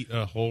 I eat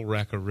a whole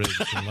rack of ribs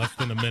in less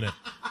than a minute.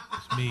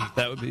 It's meat.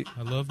 That would be.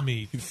 I love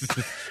meat.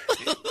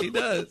 He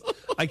does.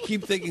 I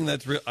keep thinking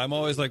that's real. I'm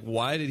always like,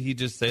 why did he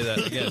just say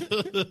that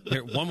again?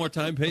 Here, one more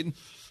time, Peyton.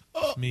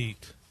 It's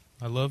meat.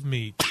 I love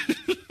meat.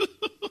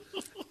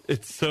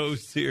 It's so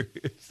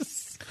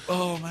serious.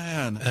 Oh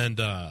man! And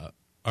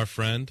our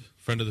friend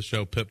of the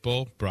show,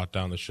 Pitbull, brought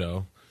down the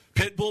show.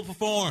 Pitbull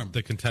performed.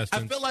 The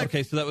contestants. I feel like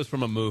Okay, so that was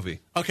from a movie.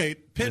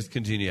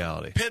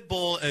 Discongeniality.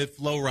 Pitbull and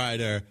Flow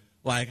Rider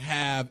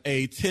have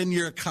a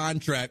 10-year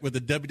contract with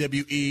the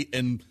WWE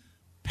and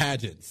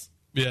pageants.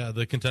 Yeah,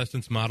 the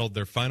contestants modeled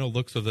their final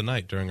looks of the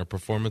night during a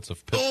performance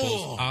of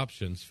Pitbull's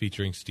Options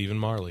featuring Stephen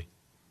Marley.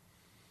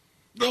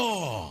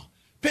 Oh,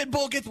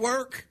 Pitbull gets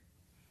work.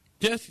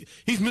 Yes,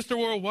 he's Mr.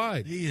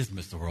 Worldwide. He is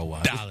Mr.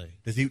 Worldwide. Dolly.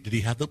 Did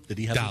he have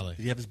Dolly.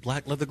 his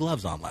black leather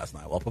gloves on last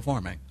night while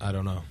performing? I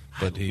don't know,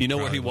 but he You know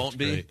where probably he won't looks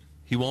be? great.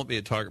 He won't be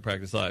at Target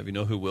Practice Live. You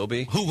know who will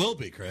be? Who will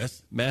be,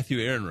 Chris? Matthew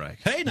Ehrenreich.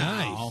 Hey,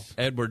 now.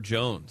 Edward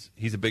Jones.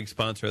 He's a big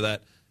sponsor of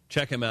that.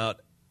 Check him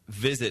out.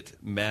 Visit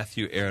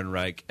Matthew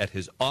Ehrenreich at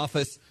his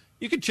office.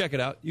 You can check it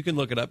out. You can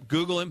look it up.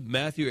 Google him,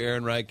 Matthew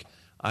Ehrenreich.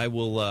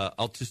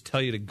 I'll just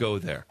tell you to go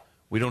there.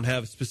 We don't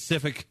have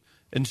specific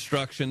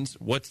instructions.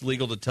 What's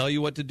legal to tell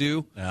you what to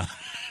do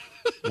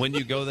when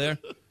you go there?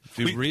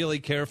 Be really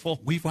careful.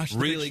 We've watched The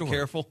Big really Short.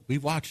 careful.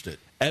 We've watched it.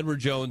 Edward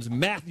Jones,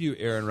 Matthew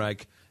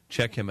Ehrenreich.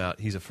 Check him out.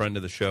 He's a friend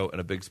of the show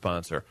and a big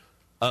sponsor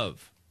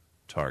of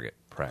Target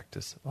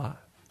Practice Live.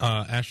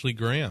 Ashley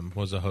Graham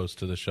was a host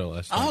to the show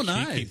last night. Oh,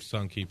 nice. She keeps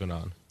on keeping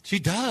on. She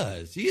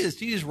does.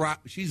 She's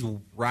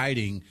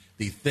riding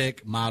the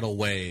thick model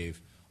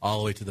wave all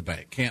the way to the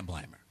bank. Can't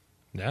blame her.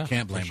 Yeah,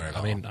 Can't blame for her sure.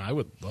 at I mean, all. I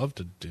would love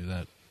to do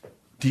that.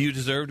 Do you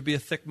deserve to be a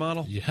thick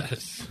model?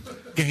 Yes.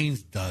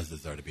 Gaines does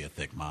deserve to be a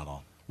thick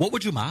model. What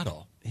would you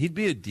model? He'd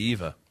be a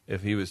diva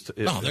if he was. If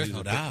there's he was no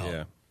a thick- doubt.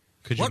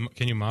 Yeah,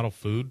 Can you model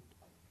food?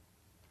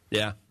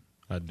 yeah.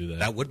 I'd do that.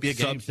 That would be a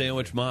game. Sub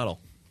sandwich model.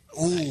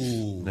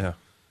 Ooh, Yeah,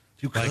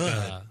 you could.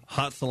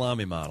 hot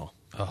salami model.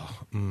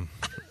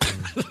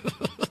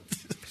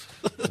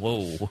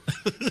 Whoa!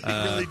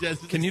 really does.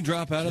 Can you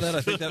drop out of that?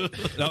 I think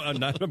that. No, I'm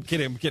not. I'm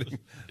kidding. I'm kidding.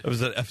 That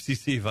was an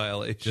FCC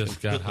violation.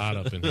 Just got hot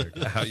up in here.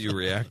 How you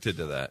reacted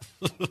to that?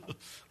 With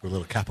a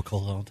little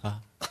capicola on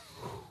top.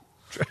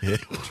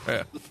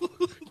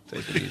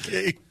 Take it easy.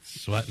 Hey,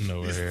 Sweating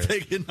over he's here.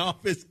 taking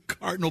off his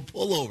Cardinal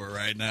pullover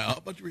right now. How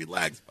about you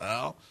relax,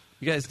 pal?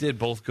 You guys did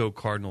both go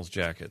Cardinals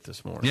jacket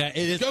this morning. Yeah, it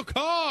is. Go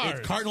Cards!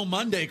 It's Cardinal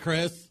Monday,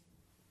 Chris.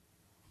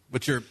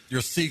 But your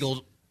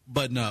seagull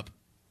button up.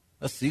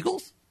 That's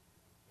seagulls?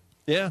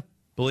 Yeah,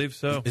 believe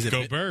so. Is it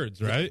Go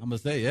Birds, right? I'm gonna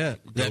say yeah.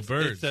 Go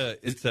Birds.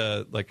 It's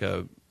an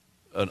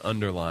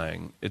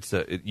underlying.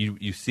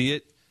 You see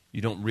it. You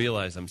don't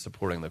realize I'm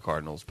supporting the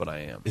Cardinals, but I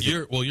am.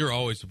 You're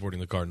always supporting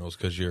the Cardinals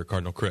because you're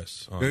Cardinal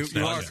Chris. On You are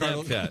Snapchat.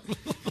 Cardinal.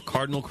 Snapchat.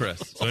 Cardinal Chris.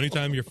 So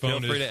anytime your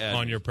phone Feel free is to add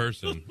on me. your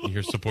person,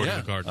 you're supporting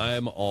the Cardinals. I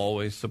am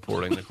always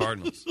supporting the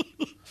Cardinals.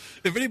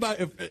 If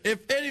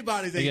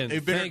anybody's Again, a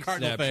bigger thanks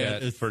Cardinal fan,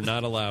 Snapchat it's for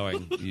not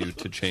allowing you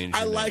to change.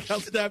 I your like name.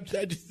 how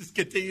Snapchat just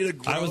continue to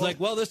grow. I was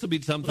like, well, this will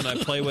be something I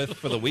play with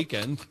for the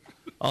weekend.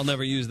 I'll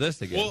never use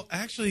this again. Well,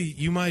 actually,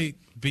 you might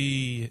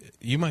be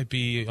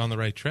on the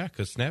right track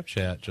because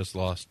Snapchat just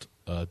lost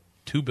 $2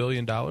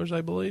 billion,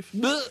 I believe.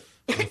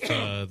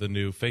 with the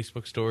new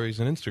Facebook stories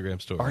and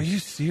Instagram stories. Are you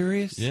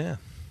serious? Yeah.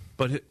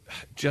 But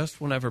just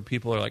whenever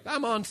people are like,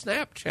 I'm on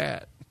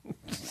Snapchat,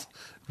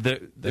 they're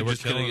They were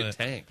just going to killing get it.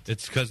 tanked.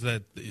 It's because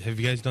that. Have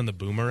you guys done the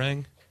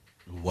boomerang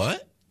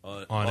What?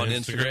 on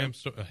Instagram?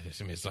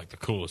 I mean, it's like the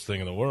coolest thing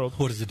in the world.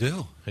 What does it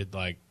do? It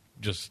like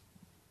just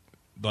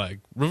like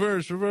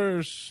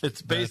reverse.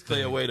 It's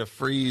basically a way to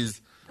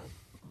freeze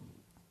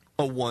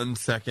a 1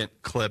 second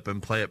clip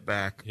and play it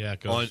back Yeah, it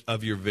goes-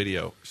 of your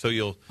video. So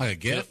you'll Like a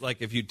GIF? like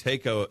if you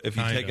take a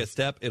Kinda.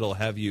 step, it'll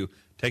have you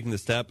taking the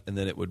step and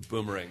then it would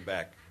boomerang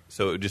back.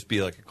 So it would just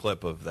be like a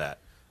clip of that.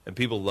 And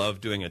people love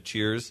doing a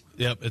cheers.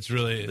 Yep, it's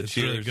really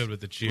The really good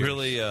with the cheers.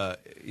 Really,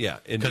 because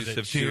inducive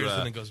it cheers to,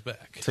 and it goes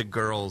back. to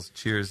girls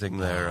cheersing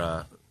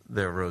their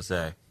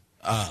rosé.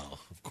 Oh,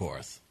 of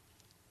course.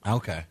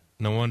 Okay.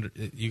 No wonder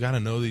you got to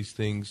know these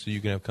things so you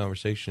can have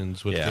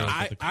conversations with Yeah. girls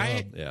at the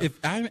club. Yeah. If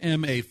I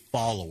am a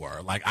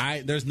follower,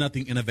 there's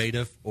nothing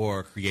innovative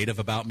or creative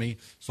about me.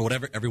 So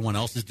whatever everyone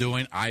else is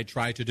doing, I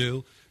try to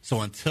do.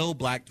 So until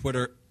Black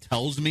Twitter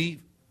tells me,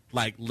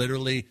 like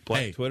literally,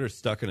 Black hey, Twitter's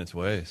stuck in its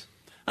ways.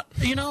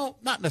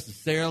 not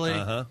necessarily.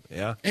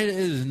 Yeah. It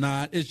is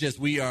not. It's just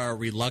we are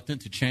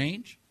reluctant to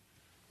change,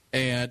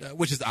 and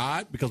which is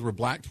odd because we're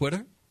Black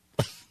Twitter,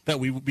 that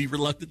we would be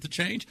reluctant to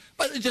change.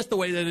 But it's just the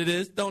way that it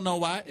is. Don't know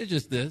why. It's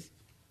just this.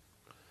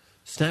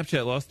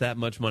 Snapchat lost that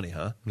much money,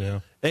 huh? Yeah.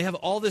 They have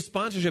all this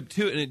sponsorship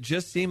too, and it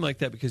just seemed like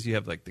that because you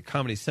have like the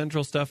Comedy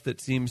Central stuff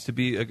that seems to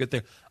be a good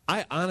thing.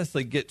 I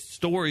honestly get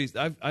stories.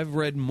 I've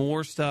read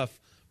more stuff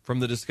from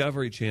the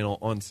Discovery Channel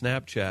on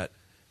Snapchat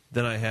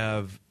than I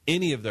have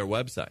any of their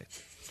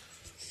websites.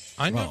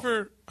 I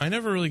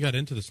never really got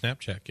into the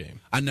Snapchat game.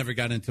 I never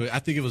got into it. I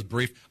think it was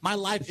brief. My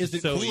life It's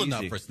isn't so cool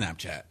enough easy. for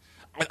Snapchat.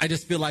 I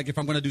just feel like if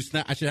I'm going to do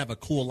Snap, I should have a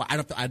cool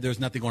life. There's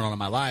nothing going on in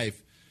my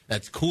life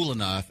that's cool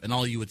enough, and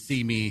all you would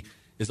see me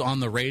is on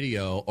the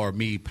radio or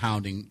me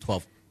pounding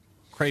 12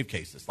 Crave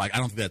cases. Like, I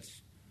don't think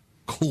that's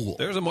cool.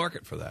 There's a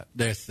market for that.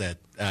 That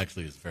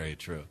actually is very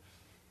true.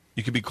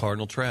 You could be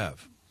Cardinal Trav.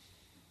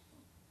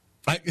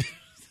 I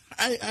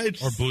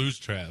Or Blues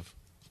Trav.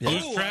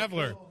 Blues Oh,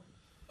 Traveler.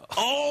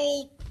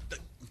 oh,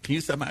 can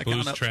you set my account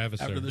Blues up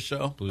Travis after the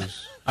show?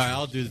 Blues. All right,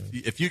 I'll do.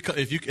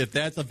 If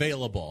that's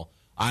available,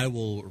 I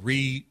will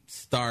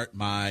restart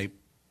my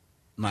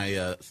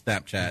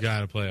Snapchat. You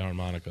got to play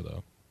harmonica,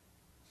 though.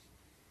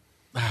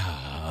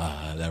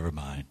 Never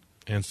mind.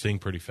 And sing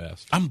pretty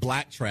fast. I'm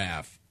Black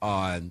Trav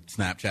on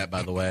Snapchat,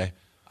 by the way.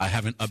 I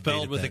haven't updated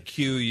Spelled with a that.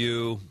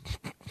 QU.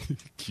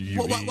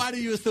 Why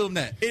do you assume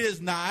that? It is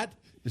not.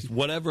 Just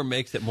whatever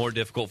makes it more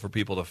difficult for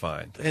people to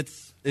find.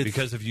 It's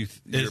Because of your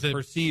Is it-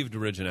 perceived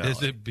originality.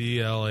 Is it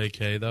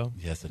BLAK, though?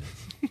 yes, it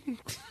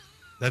is.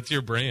 That's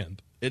your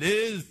brand. It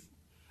is.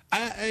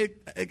 I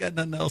got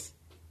nothing else.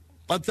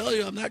 I'll tell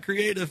you, I'm not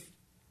creative.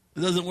 It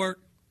doesn't work.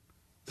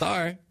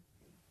 Sorry.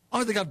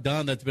 Only thing I've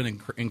done that's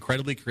been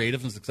incredibly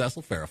creative and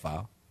successful,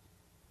 Fairfile.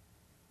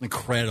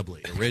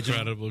 Incredibly original.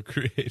 Incredible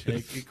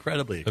creative.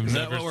 Incredibly. I've Is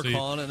that never what we're seen-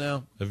 calling it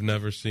now? I've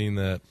never seen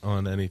that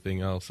on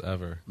anything else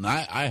ever.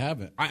 I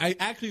haven't. I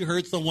actually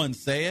heard someone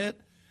say it,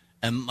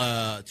 and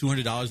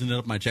 $200 ended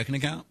up in my checking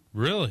account.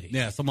 Really?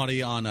 Yeah,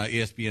 somebody on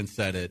ESPN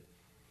said it,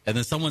 and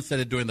then someone said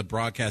it during the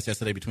broadcast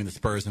yesterday between the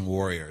Spurs and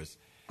Warriors,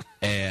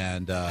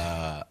 and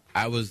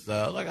I was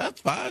like, "That's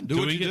fine. Do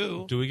what you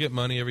do." Do we get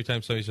money every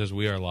time somebody says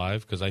we are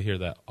live? Because I hear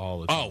that all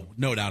the time. Oh,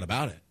 no doubt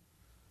about it.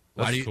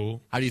 That's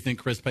cool. How do you think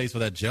Chris pays for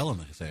that gel in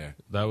his hair?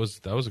 That was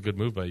a good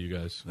move by you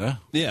guys. Yeah.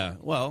 Yeah,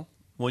 well,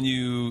 when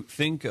you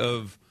think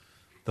of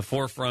the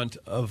forefront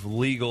of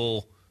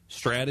legal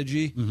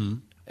strategy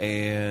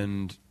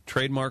and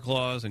trademark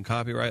laws and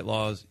copyright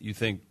laws, you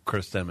think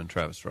Chris Denman,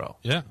 Travis Terrell.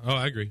 Yeah. Oh,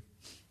 I agree.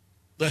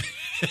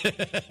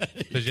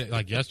 Because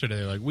like yesterday,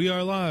 they're like, we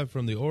are live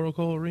from the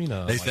Oracle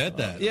Arena. They I'm like, said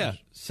that. Yeah,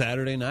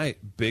 Saturday night,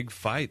 big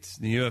fights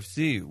in the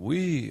UFC.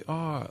 We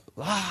are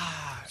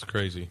live. It's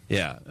crazy.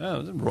 Yeah,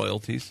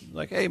 royalties.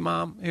 Like, hey,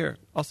 Mom, here,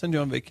 I'll send you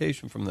on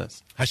vacation from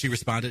this. Has she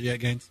responded yet,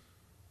 Gaines?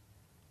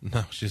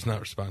 No, she's not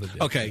responded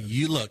yet. Okay,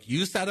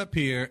 you sat up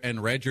here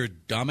and read your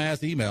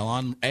dumbass email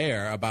on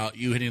air about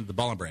you hitting the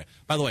ball and brand.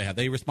 By the way, have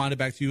they responded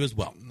back to you as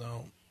well?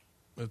 No.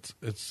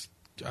 It's.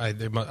 I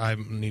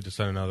need to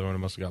send another one. It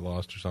must have got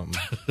lost or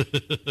something.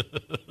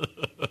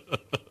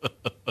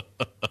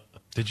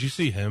 Did you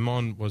see him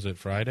on? Was it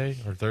Friday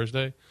or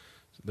Thursday?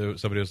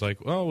 Somebody was like,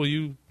 "Oh, will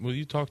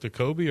you talk to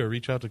Kobe or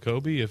reach out to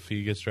Kobe if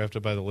he gets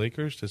drafted by the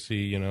Lakers to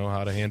see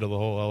how to handle the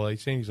whole LA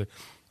scene?" He's like,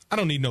 "I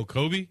don't need no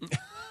Kobe."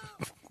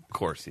 Of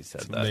course he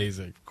said that.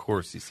 amazing. Of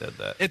course he said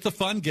that. It's a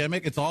fun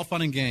gimmick. It's all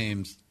fun and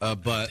games,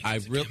 but I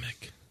really,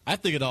 gimmick. I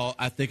think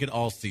it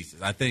all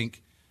ceases. I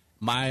think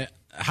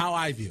how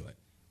I view it,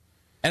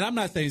 and I'm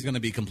not saying he's going to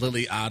be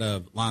completely out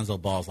of Lonzo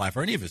Ball's life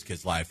or any of his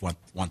kids' life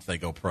once they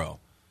go pro,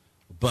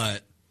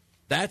 but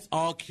that's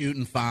all cute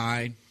and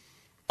fine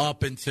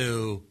up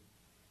until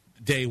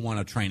day one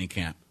of training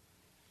camp.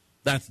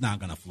 That's not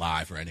going to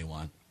fly for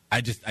anyone.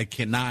 I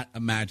cannot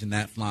imagine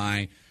that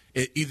flying.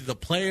 either the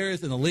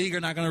players in the league are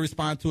not going to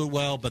respond to it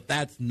well, but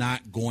that's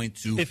not going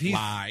to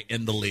fly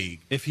in the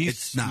league. If he's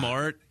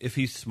smart,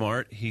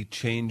 he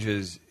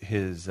changes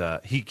his.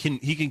 He can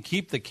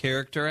keep the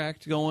character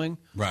act going,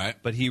 right?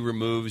 But he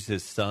removes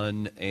his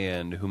son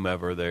and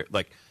whomever they're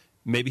like.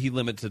 Maybe he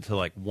limits it to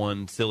like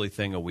one silly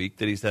thing a week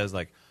that he says,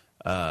 like,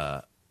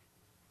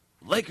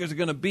 Lakers are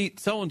going to beat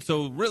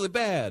so-and-so really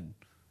bad.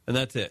 And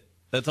that's it.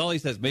 That's all he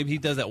says. Maybe he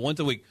does that once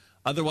a week.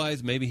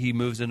 Otherwise, maybe he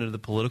moves into the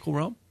political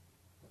realm.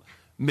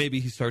 Maybe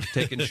he starts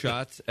taking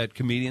shots at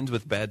comedians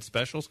with bad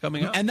specials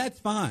coming up. And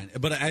that's fine.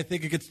 But I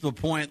think it gets to a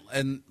point,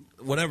 and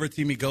whatever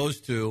team he goes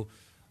to,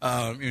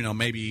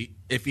 maybe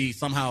if he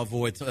somehow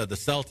avoids the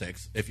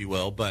Celtics, if you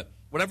will, but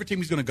whatever team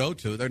he's going to go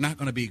to, they're not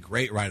going to be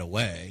great right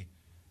away.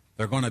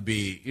 They're going to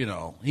be,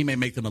 he may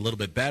make them a little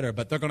bit better,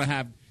 but they're going to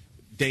have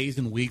days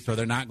and weeks where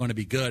they're not going to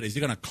be good. Is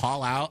he going to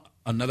call out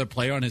another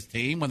player on his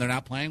team when they're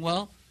not playing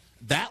well?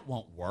 That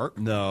won't work.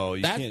 No,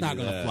 that's not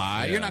going to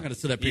fly. Yeah. You're not going to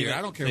sit up here.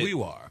 I don't care who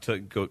you are. To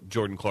go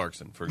Jordan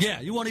Clarkson, for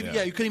example. Yeah, you won't even.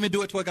 Yeah, you couldn't even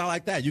do it to a guy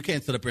like that. You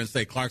can't sit up here and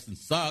say Clarkson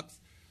sucks.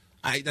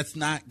 That's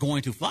not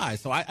going to fly.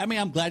 So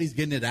I'm glad he's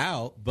getting it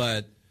out,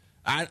 but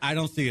I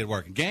don't see it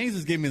working. Gaines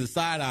is giving me the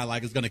side eye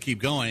like it's going to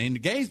keep going,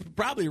 and Gaines is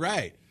probably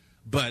right.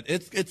 But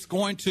it's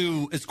going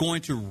to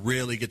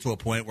really get to a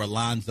point where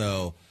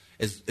Lonzo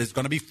is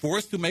going to be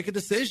forced to make a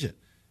decision.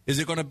 Is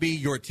it going to be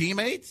your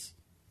teammates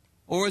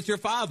or is your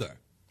father?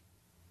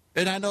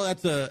 And I know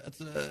that's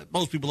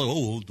most people are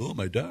like, oh,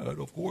 my dad,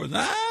 of course.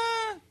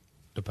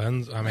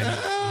 Depends. I mean,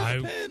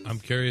 depends. I'm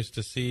curious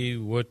to see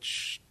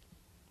which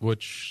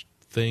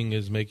thing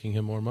is making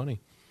him more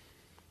money.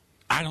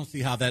 I don't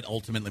see how that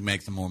ultimately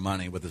makes him more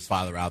money with his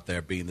father out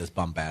there being this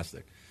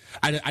bombastic.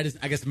 I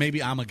guess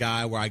maybe I'm a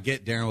guy where I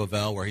get Darren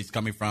Rovell where he's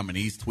coming from and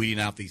he's tweeting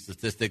out these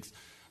statistics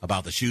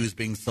about the shoes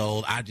being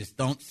sold. I just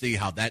don't see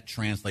how that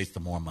translates to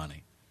more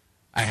money.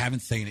 I haven't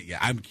seen it yet.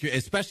 I'm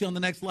curious, especially on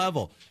the next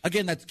level.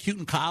 Again, that's cute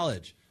in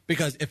college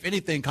because if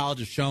anything, college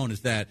has shown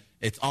is that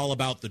it's all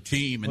about the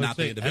team and not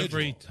the individual.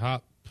 Every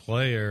top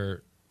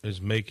player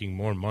is making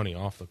more money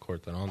off the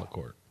court than on the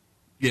court.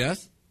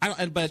 Yes,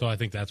 so I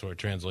think that's where it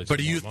translates. But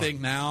do you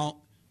think now?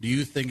 Do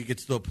you think it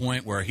gets to a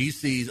point where he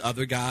sees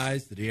other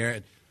guys,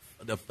 the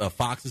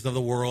Foxes of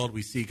the world?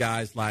 We see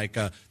guys like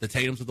the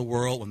Tatums of the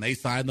world when they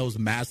sign those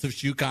massive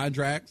shoe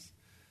contracts,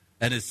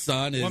 and his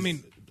son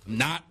is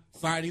not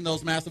signing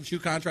those massive shoe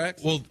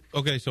contracts. Well,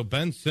 okay, so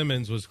Ben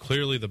Simmons was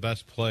clearly the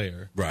best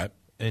player, right?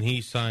 And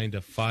he signed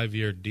a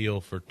 5-year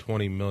deal for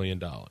 $20 million.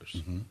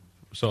 Mm-hmm.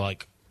 So,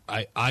 like,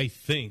 I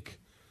think.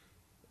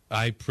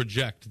 I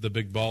project the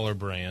Big Baller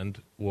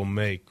brand will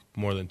make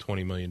more than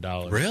 $20 million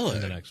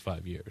in the next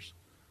 5 years.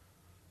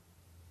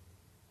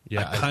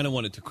 Yeah, I kind of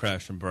want it to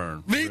crash and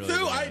burn. Me really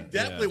too. I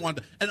definitely want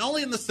to, and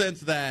only in the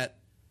sense that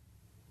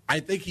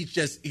I think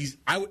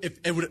I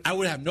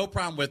would have no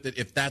problem with it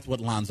if that's what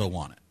Lonzo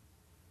wanted.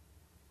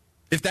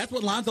 If that's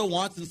what Lonzo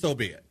wants, then so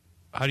be it.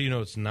 How do you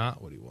know it's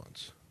not what he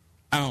wants?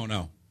 I don't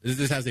know.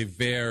 This has a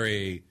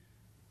very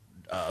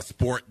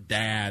sport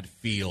dad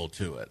feel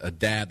to it. A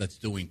dad that's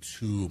doing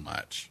too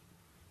much.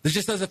 This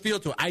just doesn't feel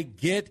to it. I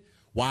get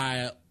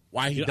why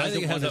he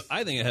doesn't want to.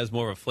 I think it has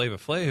more of a Flavor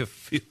Flav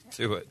feel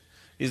to it.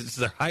 He's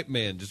just a hype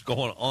man, just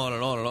going on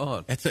and on and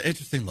on. It's an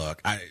interesting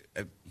look.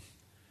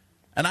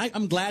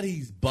 I'm glad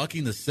he's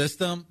bucking the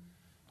system.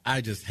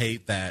 I just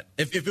hate that.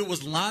 If it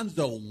was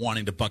Lonzo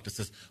wanting to buck the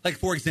system, like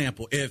for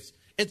example, if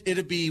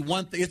it'd be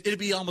one thing, it'd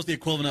be almost the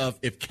equivalent of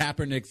if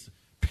Kaepernick's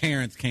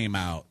parents came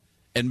out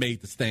and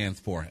made the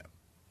stands for him.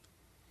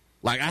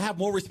 Like I have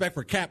more respect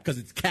for Cap because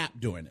it's Cap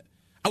doing it.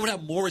 I would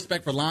have more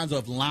respect for Lonzo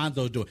if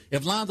Lonzo do it.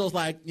 If Lonzo's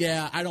like,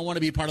 yeah, I don't want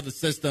to be part of the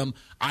system.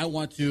 I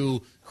want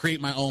to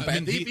create my own.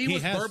 If he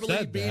was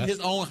verbally being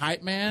his own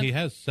hype man. He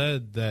has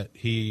said that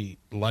he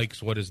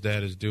likes what his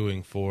dad is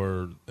doing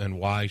for, and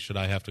why should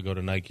I have to go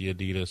to Nike,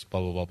 Adidas, blah,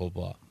 blah, blah, blah,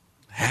 blah.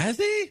 Has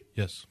he?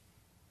 Yes.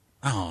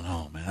 I don't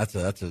know, man.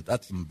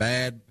 That's some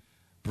bad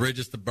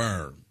bridges to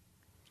burn.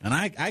 And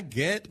I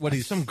get what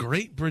he's. Some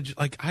great bridge.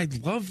 Like, I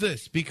love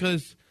this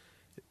because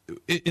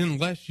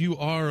unless you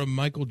are a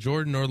Michael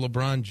Jordan or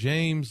LeBron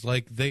James,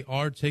 like they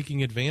are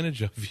taking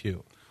advantage of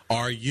you.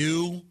 Are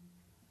you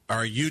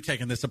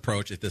taking this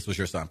approach if this was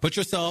your son? Put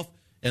yourself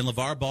in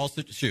LeVar Ball's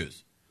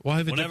shoes.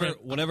 Well,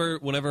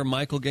 whenever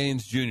Michael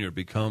Gaines Jr.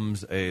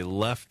 becomes a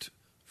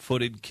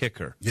left-footed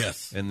kicker,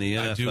 yes, in the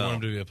NFL, I do want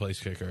him to be a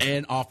place kicker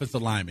and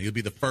offensive lineman. He'll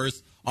be the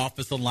first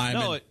offensive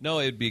lineman. No,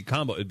 it'd be a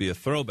combo. It'd be a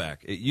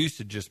throwback. It used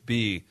to just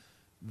be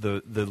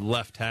the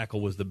left tackle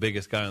was the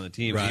biggest guy on the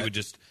team.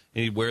 Right.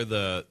 He'd wear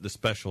the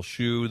special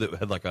shoe that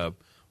had like a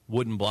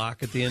wooden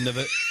block at the end of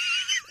it,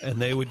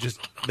 and they would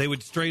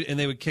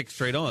kick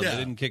straight on. Yeah. They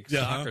didn't kick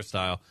soccer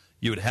style.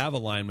 You would have a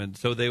lineman,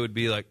 so they would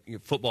be like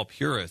football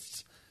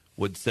purists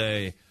would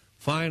say,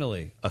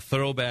 finally, a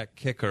throwback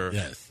kicker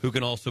who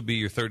can also be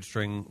your third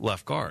string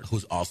left guard,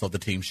 who's also the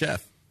team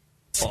chef.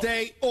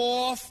 Stay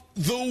off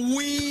the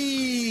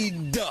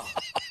weed.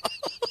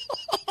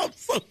 I'm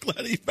so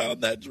glad he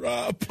found that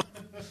drop.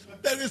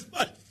 That is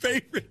my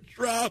favorite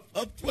drop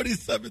of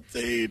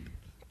 2017.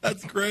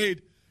 That's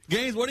great.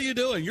 Gaines, what are you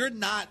doing? You're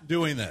not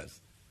doing this.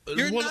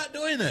 You're not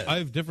doing this. I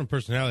have different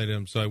personality to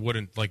him, so I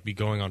wouldn't like be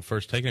going on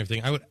first take and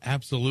everything. I would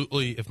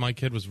absolutely, if my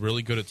kid was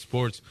really good at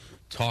sports,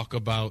 talk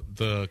about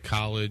the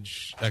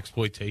college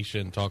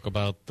exploitation, talk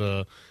about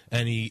the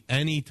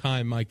any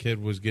time my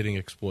kid was getting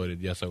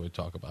exploited. Yes, I would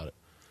talk about it.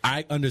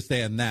 I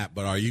understand that,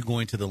 but are you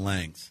going to the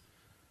lengths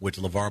which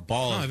LeVar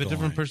Ball is I have a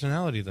different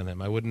personality than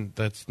him. I wouldn't.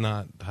 That's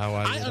not how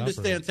I would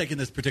understand operate. taking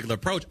this particular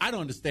approach. I don't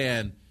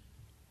understand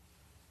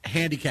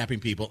handicapping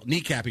people,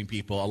 kneecapping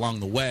people along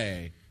the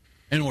way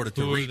in order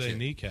to Who reach are they it.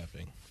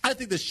 kneecapping? I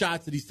think the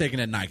shots that he's taking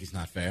at Nike's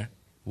not fair.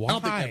 Why? I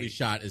don't think every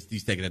shot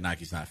he's taking at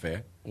Nike's not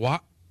fair. Why?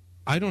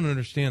 I don't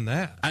understand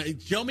that.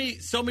 Show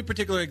me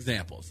particular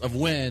examples of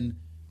when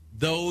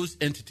those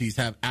entities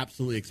have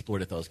absolutely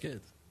exploited those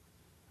kids.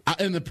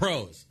 In the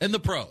pros.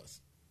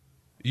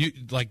 You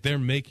like they're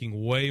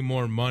making way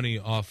more money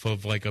off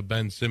of like a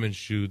Ben Simmons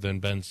shoe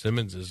than Ben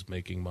Simmons is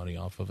making money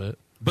off of it.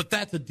 But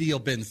that's a deal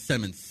Ben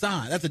Simmons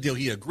signed. That's a deal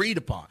he agreed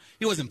upon.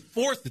 He wasn't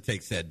forced to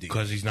take said deal.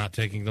 Because he's not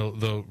taking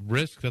the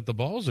risk that the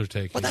balls are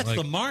taking. But that's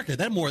the market.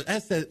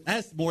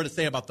 That's more to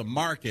say about the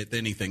market than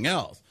anything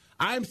else.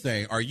 I'm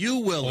saying, are you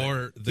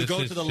willing to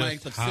go to the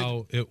length of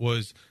how it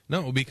was?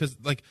 No, because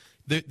like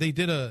they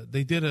did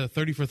a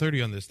 30 for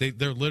 30 on this.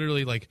 They're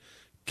literally like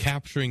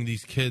capturing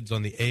these kids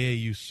on the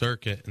AAU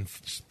circuit and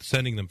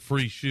sending them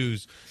free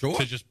shoes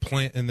to just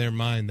plant in their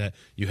mind that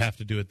you have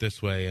to do it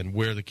this way and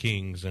we're the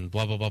kings and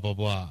blah blah blah blah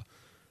blah.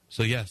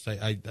 So yes,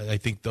 I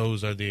think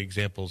those are the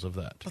examples of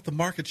that. But the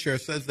market share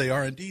says they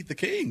are indeed the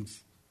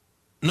kings.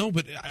 No,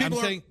 but I'm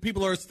saying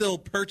people are still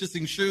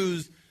purchasing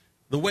shoes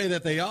the way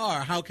that they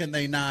are. How can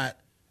they not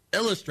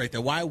illustrate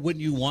that? Why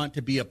wouldn't you want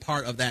to be a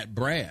part of that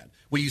brand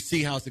when you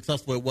see how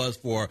successful it was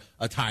for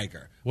a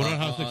Tiger,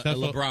 how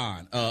successful a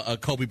LeBron, a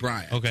Kobe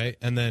Bryant? Okay,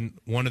 and then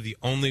one of the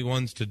only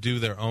ones to do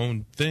their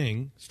own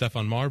thing,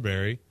 Stephon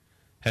Marbury,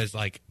 has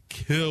like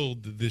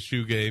killed the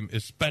shoe game,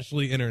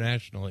 especially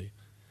internationally.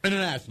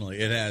 Internationally,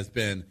 it has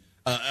been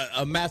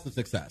a massive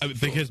success. I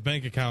think his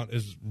bank account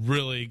is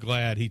really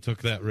glad he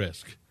took that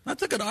risk.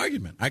 That's a good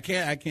argument. I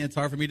can't. It's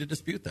hard for me to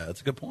dispute that.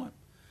 That's a good point.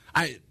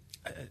 I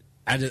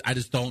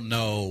just don't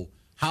know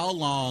how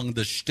long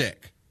the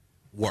shtick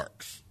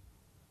works.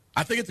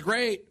 I think it's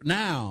great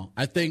now.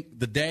 I think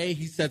the day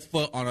he sets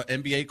foot on an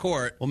NBA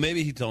court. Well,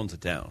 maybe he tones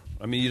it down.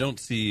 I mean, you don't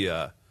see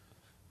the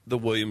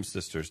Williams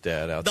sisters'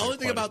 dad out The there. only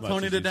thing about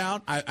toning it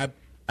down, I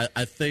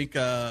think,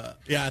 I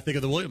think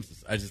of the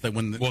Williamses. I just think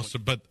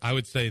but I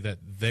would say that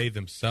they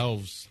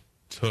themselves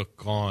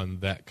took on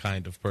that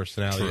kind of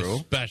personality, True.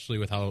 especially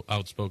with how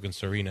outspoken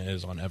Serena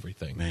is on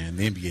everything. Man,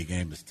 the NBA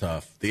game is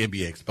tough. The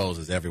NBA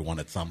exposes everyone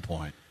at some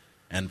point.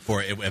 And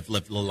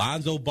if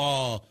Lonzo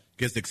Ball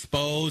gets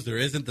exposed or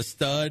isn't the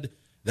stud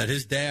that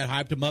his dad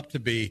hyped him up to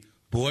be,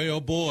 boy, oh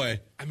boy.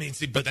 I mean,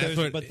 see, But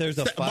there's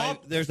a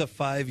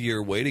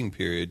 5-year waiting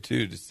period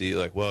too to see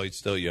like, well, he's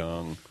still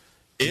young.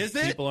 Is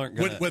it? People aren't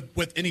gonna...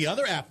 with any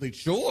other athlete,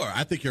 sure.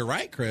 I think you're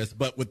right, Chris.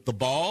 But with the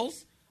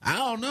balls, I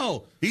don't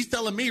know. He's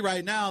telling me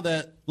right now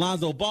that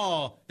Lonzo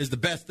Ball is the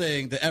best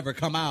thing to ever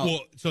come out.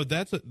 Well, so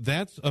that's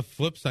a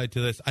flip side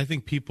to this. I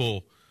think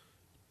people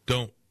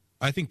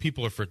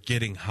are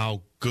forgetting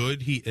how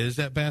good he is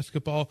at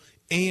basketball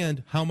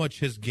and how much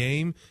his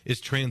game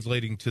is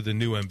translating to the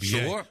new NBA.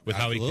 Sure, with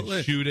absolutely. How he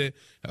can shoot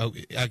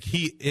it.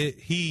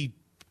 He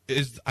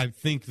is, I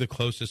think, the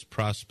closest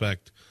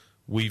prospect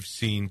we've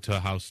seen to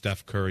how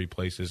Steph Curry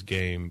plays his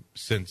game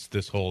since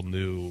this whole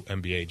new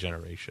NBA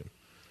generation.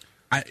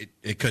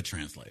 It could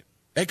translate.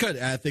 It could.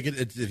 I think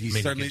he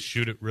certainly can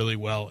shoot it really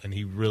well, and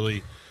he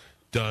really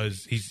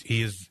does.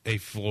 He is a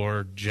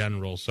floor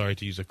general. Sorry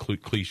to use a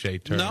cliche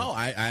term. No,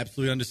 I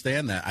absolutely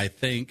understand that. I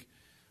think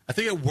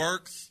it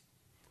works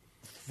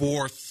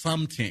for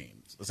some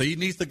teams. So he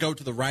needs to go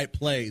to the right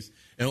place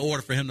in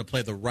order for him to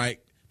play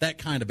that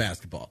kind of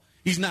basketball.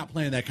 He's not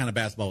playing that kind of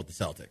basketball with the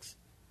Celtics.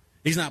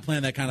 He's not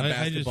playing that kind of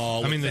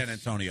basketball with San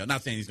Antonio.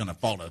 Not saying he's going to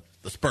fall to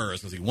the Spurs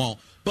because he won't.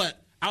 But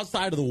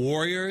outside of the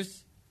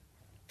Warriors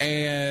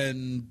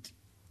and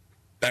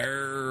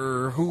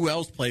who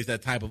else plays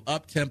that type of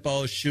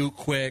up-tempo, shoot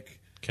quick?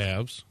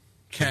 Cavs.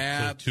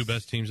 The two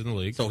best teams in the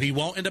league. So he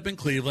won't end up in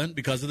Cleveland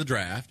because of the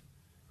draft.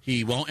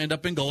 He won't end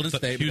up in Golden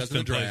State because of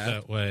the draft. Plays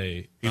that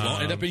way. He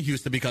won't end up in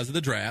Houston because of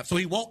the draft. So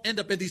he won't end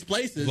up in these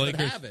places that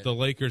have it. The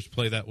Lakers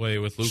play that way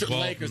with Luke Walton.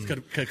 The Lakers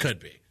could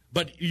be.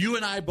 But you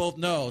and I both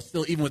know,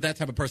 still, even with that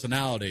type of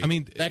personality, I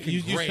mean, that can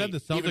you great, said the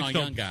Celtics even on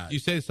young guys. You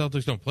say the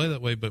Celtics don't play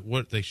that way, but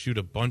they shoot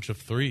a bunch of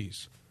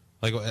threes.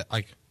 Like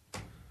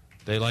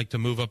they like to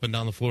move up and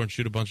down the floor and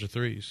shoot a bunch of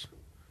threes.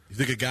 You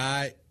think a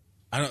guy?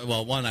 I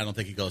don't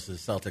think he goes to the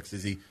Celtics.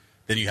 Is he?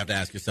 Then you have to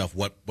ask yourself,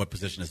 what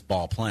position is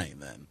Ball playing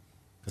then?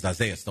 Because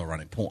Isaiah's still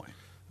running point.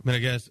 I mean, I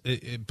guess,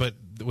 but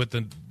with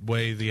the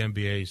way the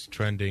NBA is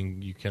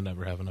trending, you can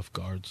never have enough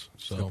guards.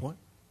 So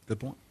Good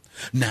point.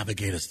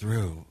 Navigate us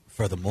through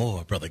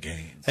furthermore, Brother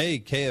Gaines. Hey,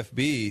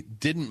 KFB,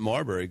 didn't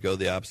Marbury go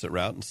the opposite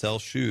route and sell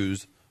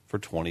shoes for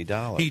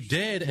 $20? He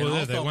did, and they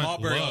also went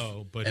Marbury,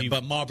 low,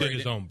 but Marbury did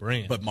his own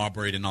brand. But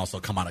Marbury didn't also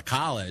come out of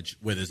college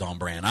with his own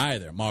brand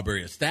either.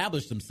 Marbury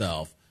established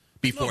himself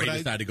before he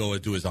decided to go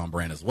and do his own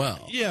brand as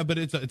well. Yeah, but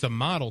it's a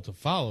model to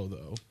follow,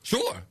 though.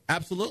 Sure,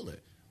 absolutely.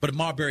 But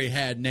Marbury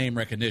had name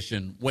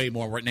recognition, way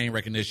more name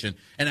recognition,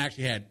 and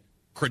actually had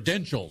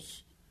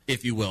credentials,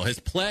 if you will. His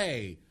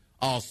play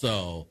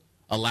also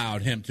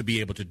allowed him to be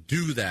able to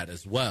do that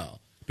as well.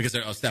 Because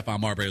Stephon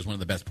Marbury was one of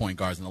the best point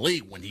guards in the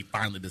league when he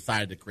finally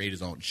decided to create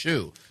his own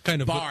shoe.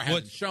 Kind of. Barr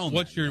hasn't shown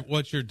what's that.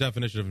 What's your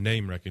definition of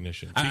name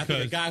recognition? I think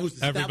Because a guy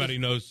who's everybody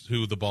knows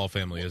who the Ball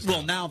family is.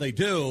 Well, now they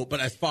do, but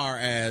as far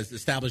as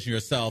establishing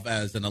yourself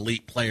as an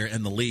elite player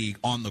in the league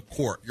on the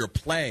court, your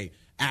play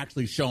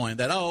actually showing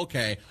that, oh,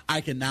 okay,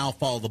 I can now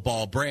follow the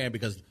Ball brand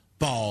because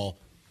Ball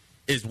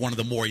is one of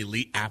the more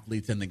elite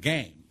athletes in the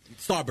game.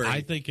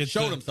 Starbury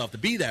showed himself to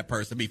be that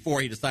person before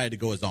he decided to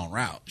go his own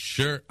route.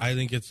 Sure, I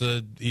think it's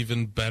a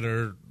even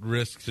better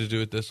risk to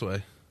do it this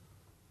way.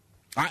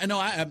 I know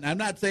I'm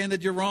not saying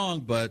that you're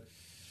wrong, but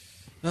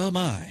oh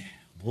my,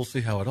 we'll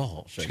see how it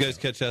all shakes out. Did you guys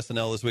catch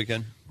SNL this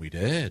weekend? We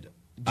did.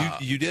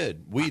 You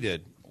did. We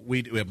did.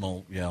 We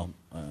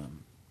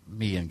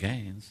me and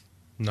Gaines.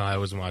 No, I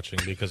wasn't watching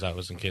because I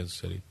was in Kansas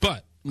City.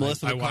 But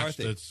Melissa I watched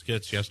McCarthy. the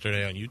skits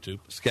yesterday on YouTube.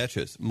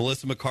 Sketches.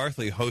 Melissa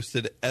McCarthy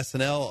hosted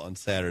SNL on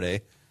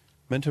Saturday.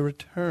 Meant a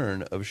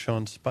return of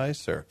Sean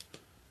Spicer.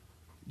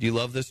 Do you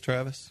love this,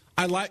 Travis?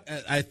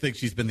 I think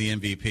she's been the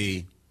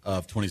MVP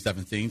of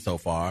 2017 so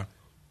far.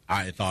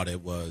 I thought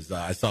it was.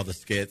 I saw the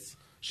skits.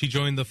 She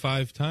joined the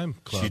 5-time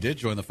club. She did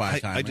join the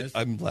 5-timers.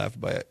 I'm laughing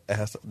by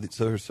ass.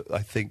 So I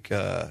think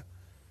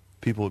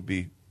people would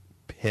be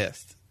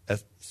pissed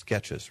at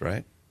sketches,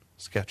 right?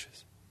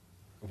 Sketches.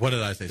 What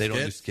did I say? They skits?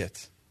 don't do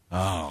skits.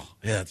 Oh,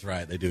 yeah, that's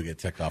right. They do get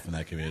ticked off in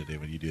that community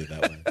when you do it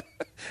that way.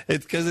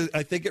 It's because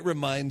I think it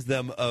reminds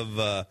them of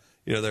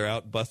they're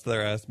out busting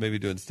their ass, maybe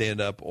doing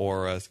stand up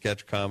or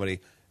sketch comedy,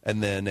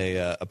 and then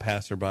a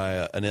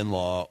passerby, an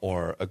in-law,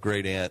 or a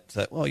great aunt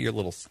said, "Well, your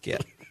little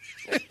skit."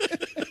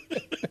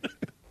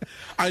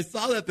 I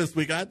saw that this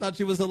week. I thought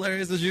she was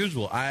hilarious as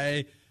usual.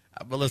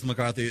 Melissa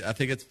McCarthy, I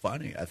think it's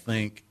funny. I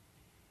think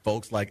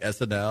folks like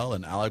SNL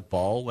and Alec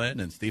Baldwin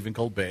and Stephen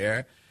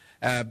Colbert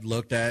have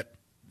looked at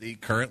the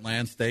current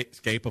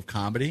landscape of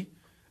comedy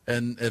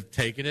and have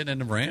taken it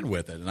and ran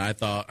with it. And I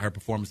thought her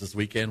performance this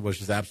weekend was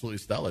just absolutely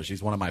stellar.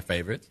 She's one of my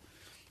favorites.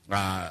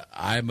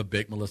 I'm a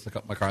big Melissa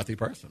McCarthy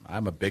person.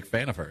 I'm a big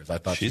fan of hers. I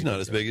thought she's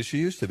not as big as she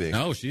used to be.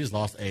 No, she has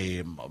lost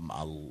a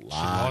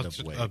lot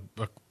of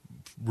weight.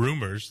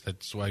 Rumors.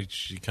 That's why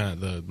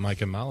the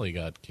Mike and Molly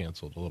got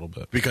canceled a little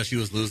bit because she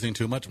was losing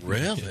too much.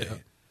 Really? Yeah.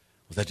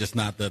 Was that just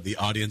not the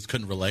audience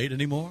couldn't relate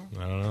anymore?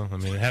 I don't know. I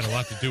mean, it had a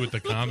lot to do with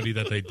the comedy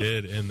that they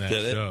did in that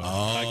show.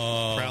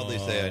 I proudly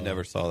say I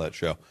never saw that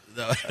show.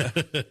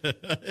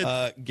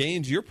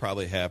 Gaines, you're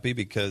probably happy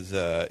because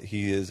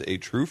he is a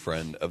true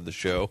friend of the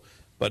show,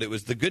 but it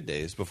was the good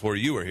days before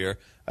you were here.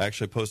 I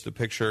actually posted a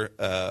picture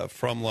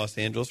from Los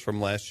Angeles from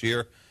last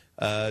year.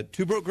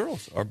 Two Broke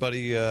Girls, our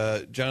buddy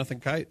Jonathan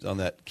Kite on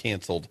that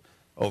canceled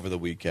over the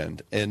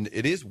weekend. And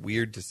it is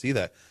weird to see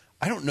that.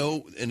 I don't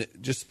know, and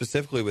just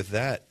specifically with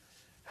that,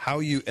 how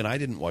you, and I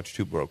didn't watch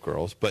Two Broke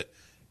Girls, but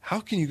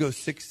how can you go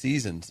 6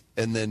 seasons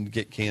and then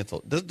get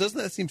canceled? Doesn't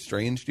that seem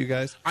strange to you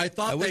guys? I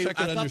thought they would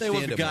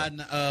have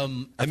gotten.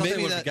 I thought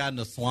they would have gotten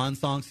a swan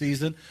song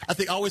season. I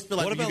always feel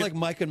like. What about like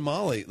Mike and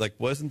Molly? Like,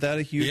 wasn't that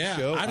a huge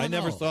show? I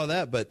never saw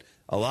that, but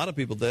a lot of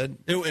people did.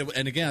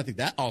 And again, I think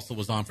that also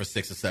was on for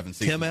 6 or 7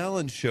 seasons. Tim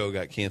Allen's show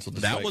got canceled.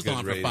 That was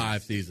on for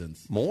 5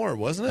 seasons. More,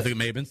 wasn't it? I think it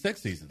may have been 6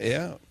 seasons.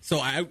 Yeah. So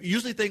I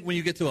usually think when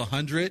you get to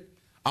 100,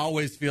 I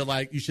always feel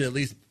like you should at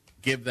least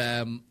give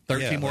them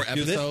 13 more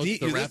episodes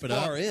to wrap it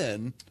up. Far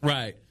in.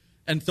 Right.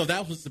 And so that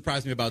was what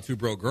surprised me about Two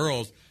Broke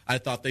Girls. I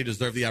thought they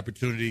deserved the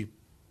opportunity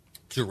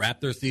to wrap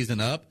their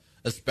season up,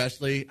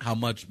 especially how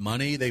much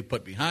money they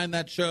put behind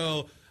that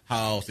show,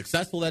 how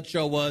successful that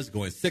show was,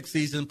 going 6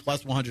 seasons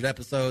plus 100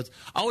 episodes.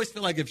 I always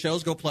feel like if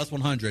shows go plus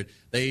 100,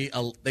 they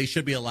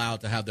should be allowed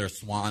to have their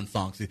swan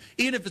song season.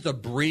 Even if it's a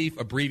brief,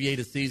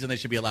 abbreviated season, they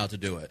should be allowed to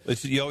do it.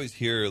 You always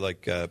hear,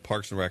 like,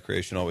 Parks and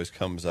Recreation always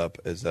comes up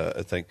as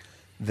a thing.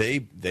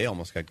 They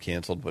almost got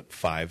canceled,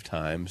 5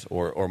 times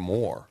or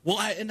more. Well,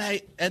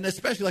 and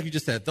especially like you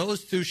just said,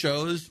 those 2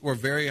 shows were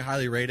very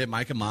highly rated,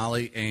 Mike and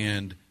Molly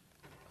and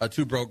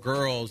Two Broke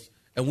Girls.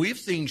 And we've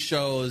seen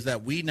shows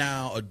that we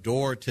now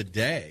adore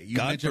today.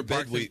 God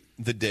forbid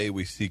the day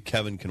we see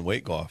Kevin Can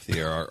Wait go off the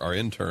air, our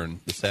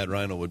intern, the Sad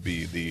Rhino, would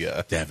be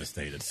the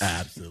devastated,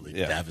 absolutely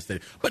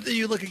devastated. But then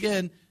you look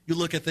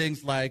at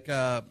things like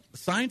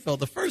Seinfeld.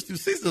 The first 2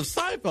 seasons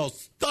of Seinfeld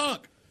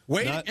stunk.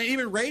 And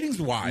even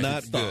ratings wise,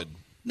 not good.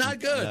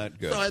 Not good. Not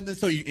good.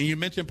 So you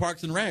mentioned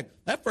Parks and Rec.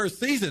 That first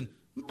season,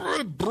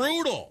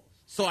 brutal.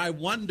 So I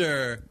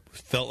wonder.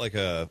 Felt like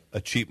a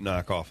cheap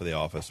knockoff of The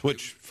Office,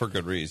 which for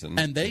good reason.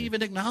 And they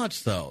even acknowledged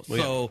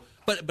so.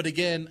 But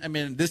again, I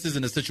mean, this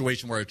isn't a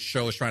situation where a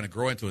show is trying to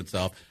grow into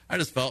itself. I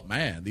just felt,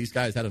 man, these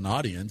guys had an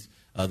audience.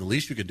 The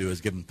least you could do is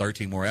give them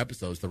 13 more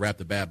episodes to wrap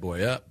the bad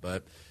boy up.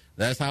 But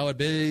That's how it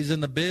is in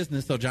the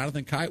business. So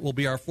Jonathan Kite will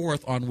be our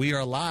fourth on We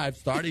Are Live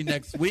starting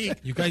next week.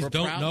 You guys We're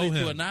don't proudly know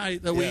him. To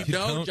announce that we You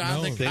know don't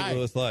Jonathan know him. St. Kite.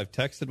 Louis Live.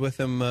 Texted with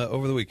him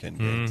over the weekend.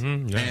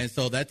 Mm-hmm, yeah. And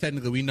so that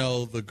technically we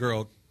know the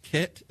girl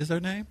Kit is her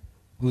name,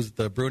 who's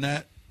the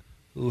brunette,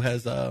 who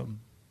has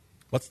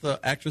what's the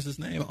actress's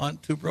name on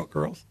Two Broke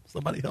Girls?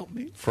 Somebody help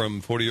me.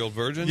 From 40-Year-Old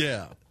Virgin?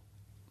 Yeah.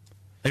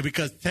 And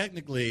because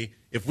technically,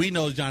 if we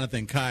know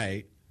Jonathan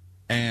Kite,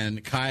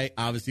 and Kite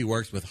obviously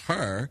works with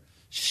her,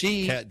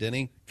 Kat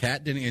Denny,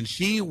 and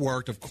she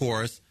worked, of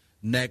course,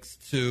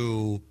 next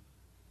to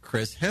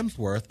Chris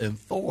Hemsworth in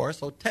Thor.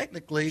 So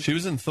technically, she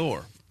was in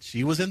Thor.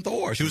 She was in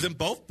Thor. She was in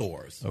both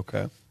Thors.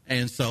 Okay.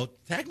 And so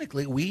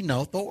technically, we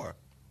know Thor.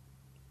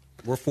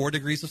 We're 4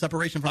 degrees of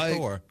separation from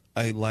Thor.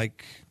 I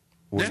like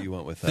where you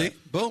went with that. See?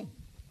 Boom.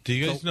 Do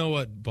you guys know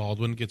what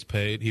Baldwin gets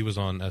paid? He was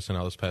on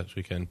SNL this past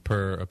weekend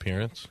per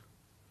appearance.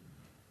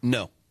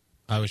 No,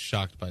 I was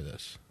shocked by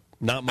this.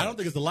 not much. I don't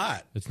think it's a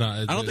lot. It's not.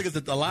 I don't think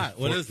it's a lot.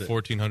 What is it?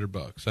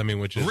 $1,400. I mean,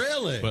 which is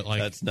Really? But like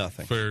That's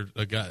nothing. for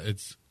a guy.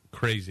 It's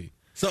crazy.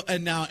 So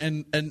and now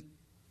and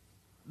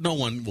no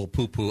one will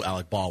poo-poo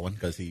Alec Baldwin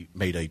because he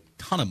made a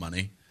ton of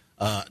money,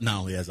 not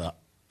only as a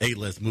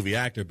A-list movie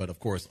actor, but of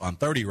course on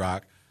 30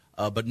 Rock.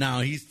 But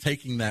now he's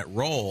taking that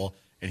role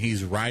and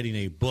he's writing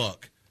a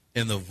book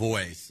in the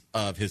voice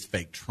of his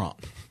fake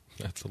Trump.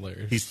 That's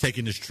hilarious. He's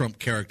taking his Trump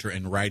character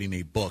and writing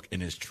a book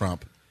in his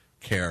Trump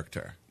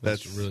character.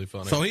 That's really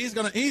funny. So he's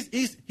gonna.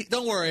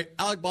 Don't worry.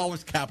 Alec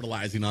Baldwin's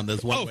capitalizing on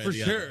this one oh, way for or the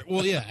sure. other.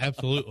 Well, yeah,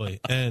 absolutely.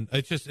 And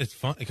it's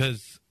fun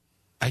because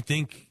I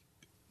think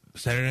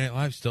Saturday Night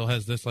Live still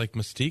has this like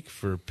mystique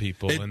for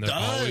people, It and they're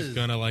does. always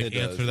gonna like It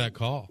answer does. that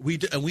call. We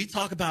do, and we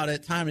talk about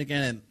it time and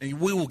again,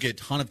 and we will get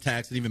a ton of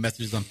texts and even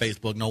messages on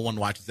Facebook. No one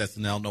watches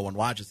SNL. No one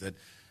watches it.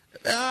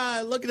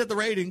 Looking at the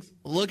ratings,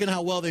 looking at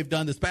how well they've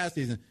done this past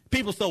season,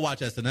 people still watch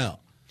SNL.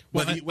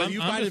 Whether you I'm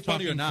find it just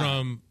funny or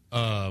talking not.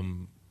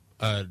 from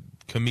a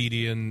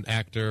comedian,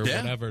 actor,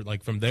 Yeah. whatever,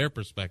 like from their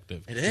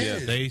perspective. It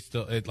is. They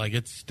still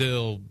it's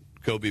still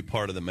Go be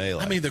part of the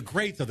melee. I mean, the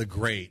greats of the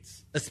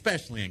greats,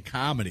 especially in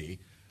comedy,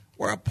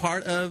 were a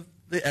part of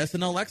the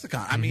SNL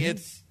lexicon. I mean,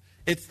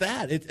 it's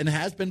that. And it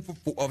has been for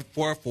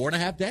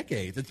 4.5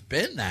 decades. It's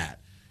been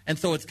that. And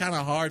so it's kind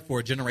of hard for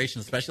a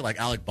generation, especially like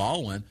Alec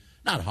Baldwin.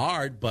 Not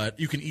hard, but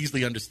you can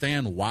easily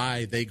understand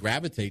why they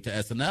gravitate to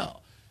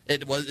SNL.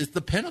 It's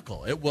the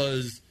pinnacle.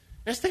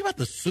 Just think about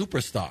the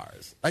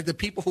superstars, like the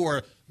people who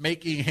are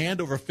making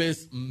hand over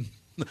fist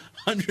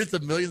hundreds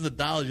of millions of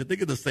dollars. You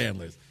think of the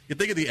Sandlers. You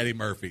think of the Eddie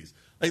Murphys.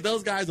 Like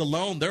those guys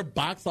alone, their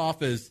box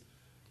office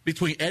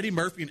between Eddie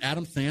Murphy and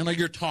Adam Sandler,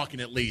 you're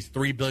talking at least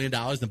 $3 billion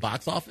in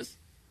box office,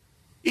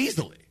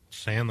 easily.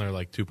 Sandler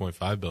like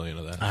 $2.5 billion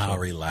of that. Oh,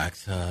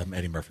 relax.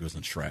 Eddie Murphy was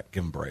in Shrek.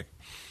 Give him a break.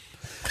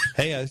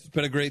 Hey, it's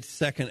been a great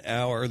second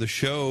hour. The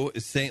show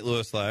is St.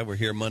 Louis Live. We're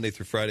here Monday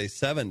through Friday,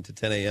 7 to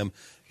 10 a.m.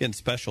 Again,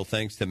 special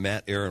thanks to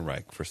Matt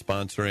Ehrenreich for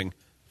sponsoring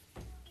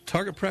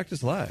Target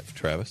Practice Live,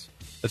 Travis.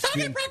 That's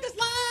Practice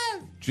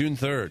Live! June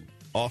 3rd.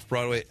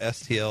 Off-Broadway,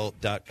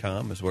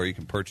 STL.com is where you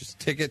can purchase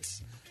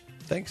tickets.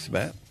 Thanks,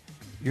 Matt.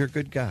 You're a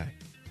good guy.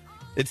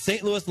 It's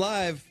St. Louis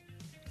Live.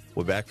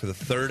 We're back for the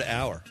third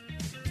hour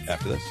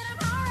after this.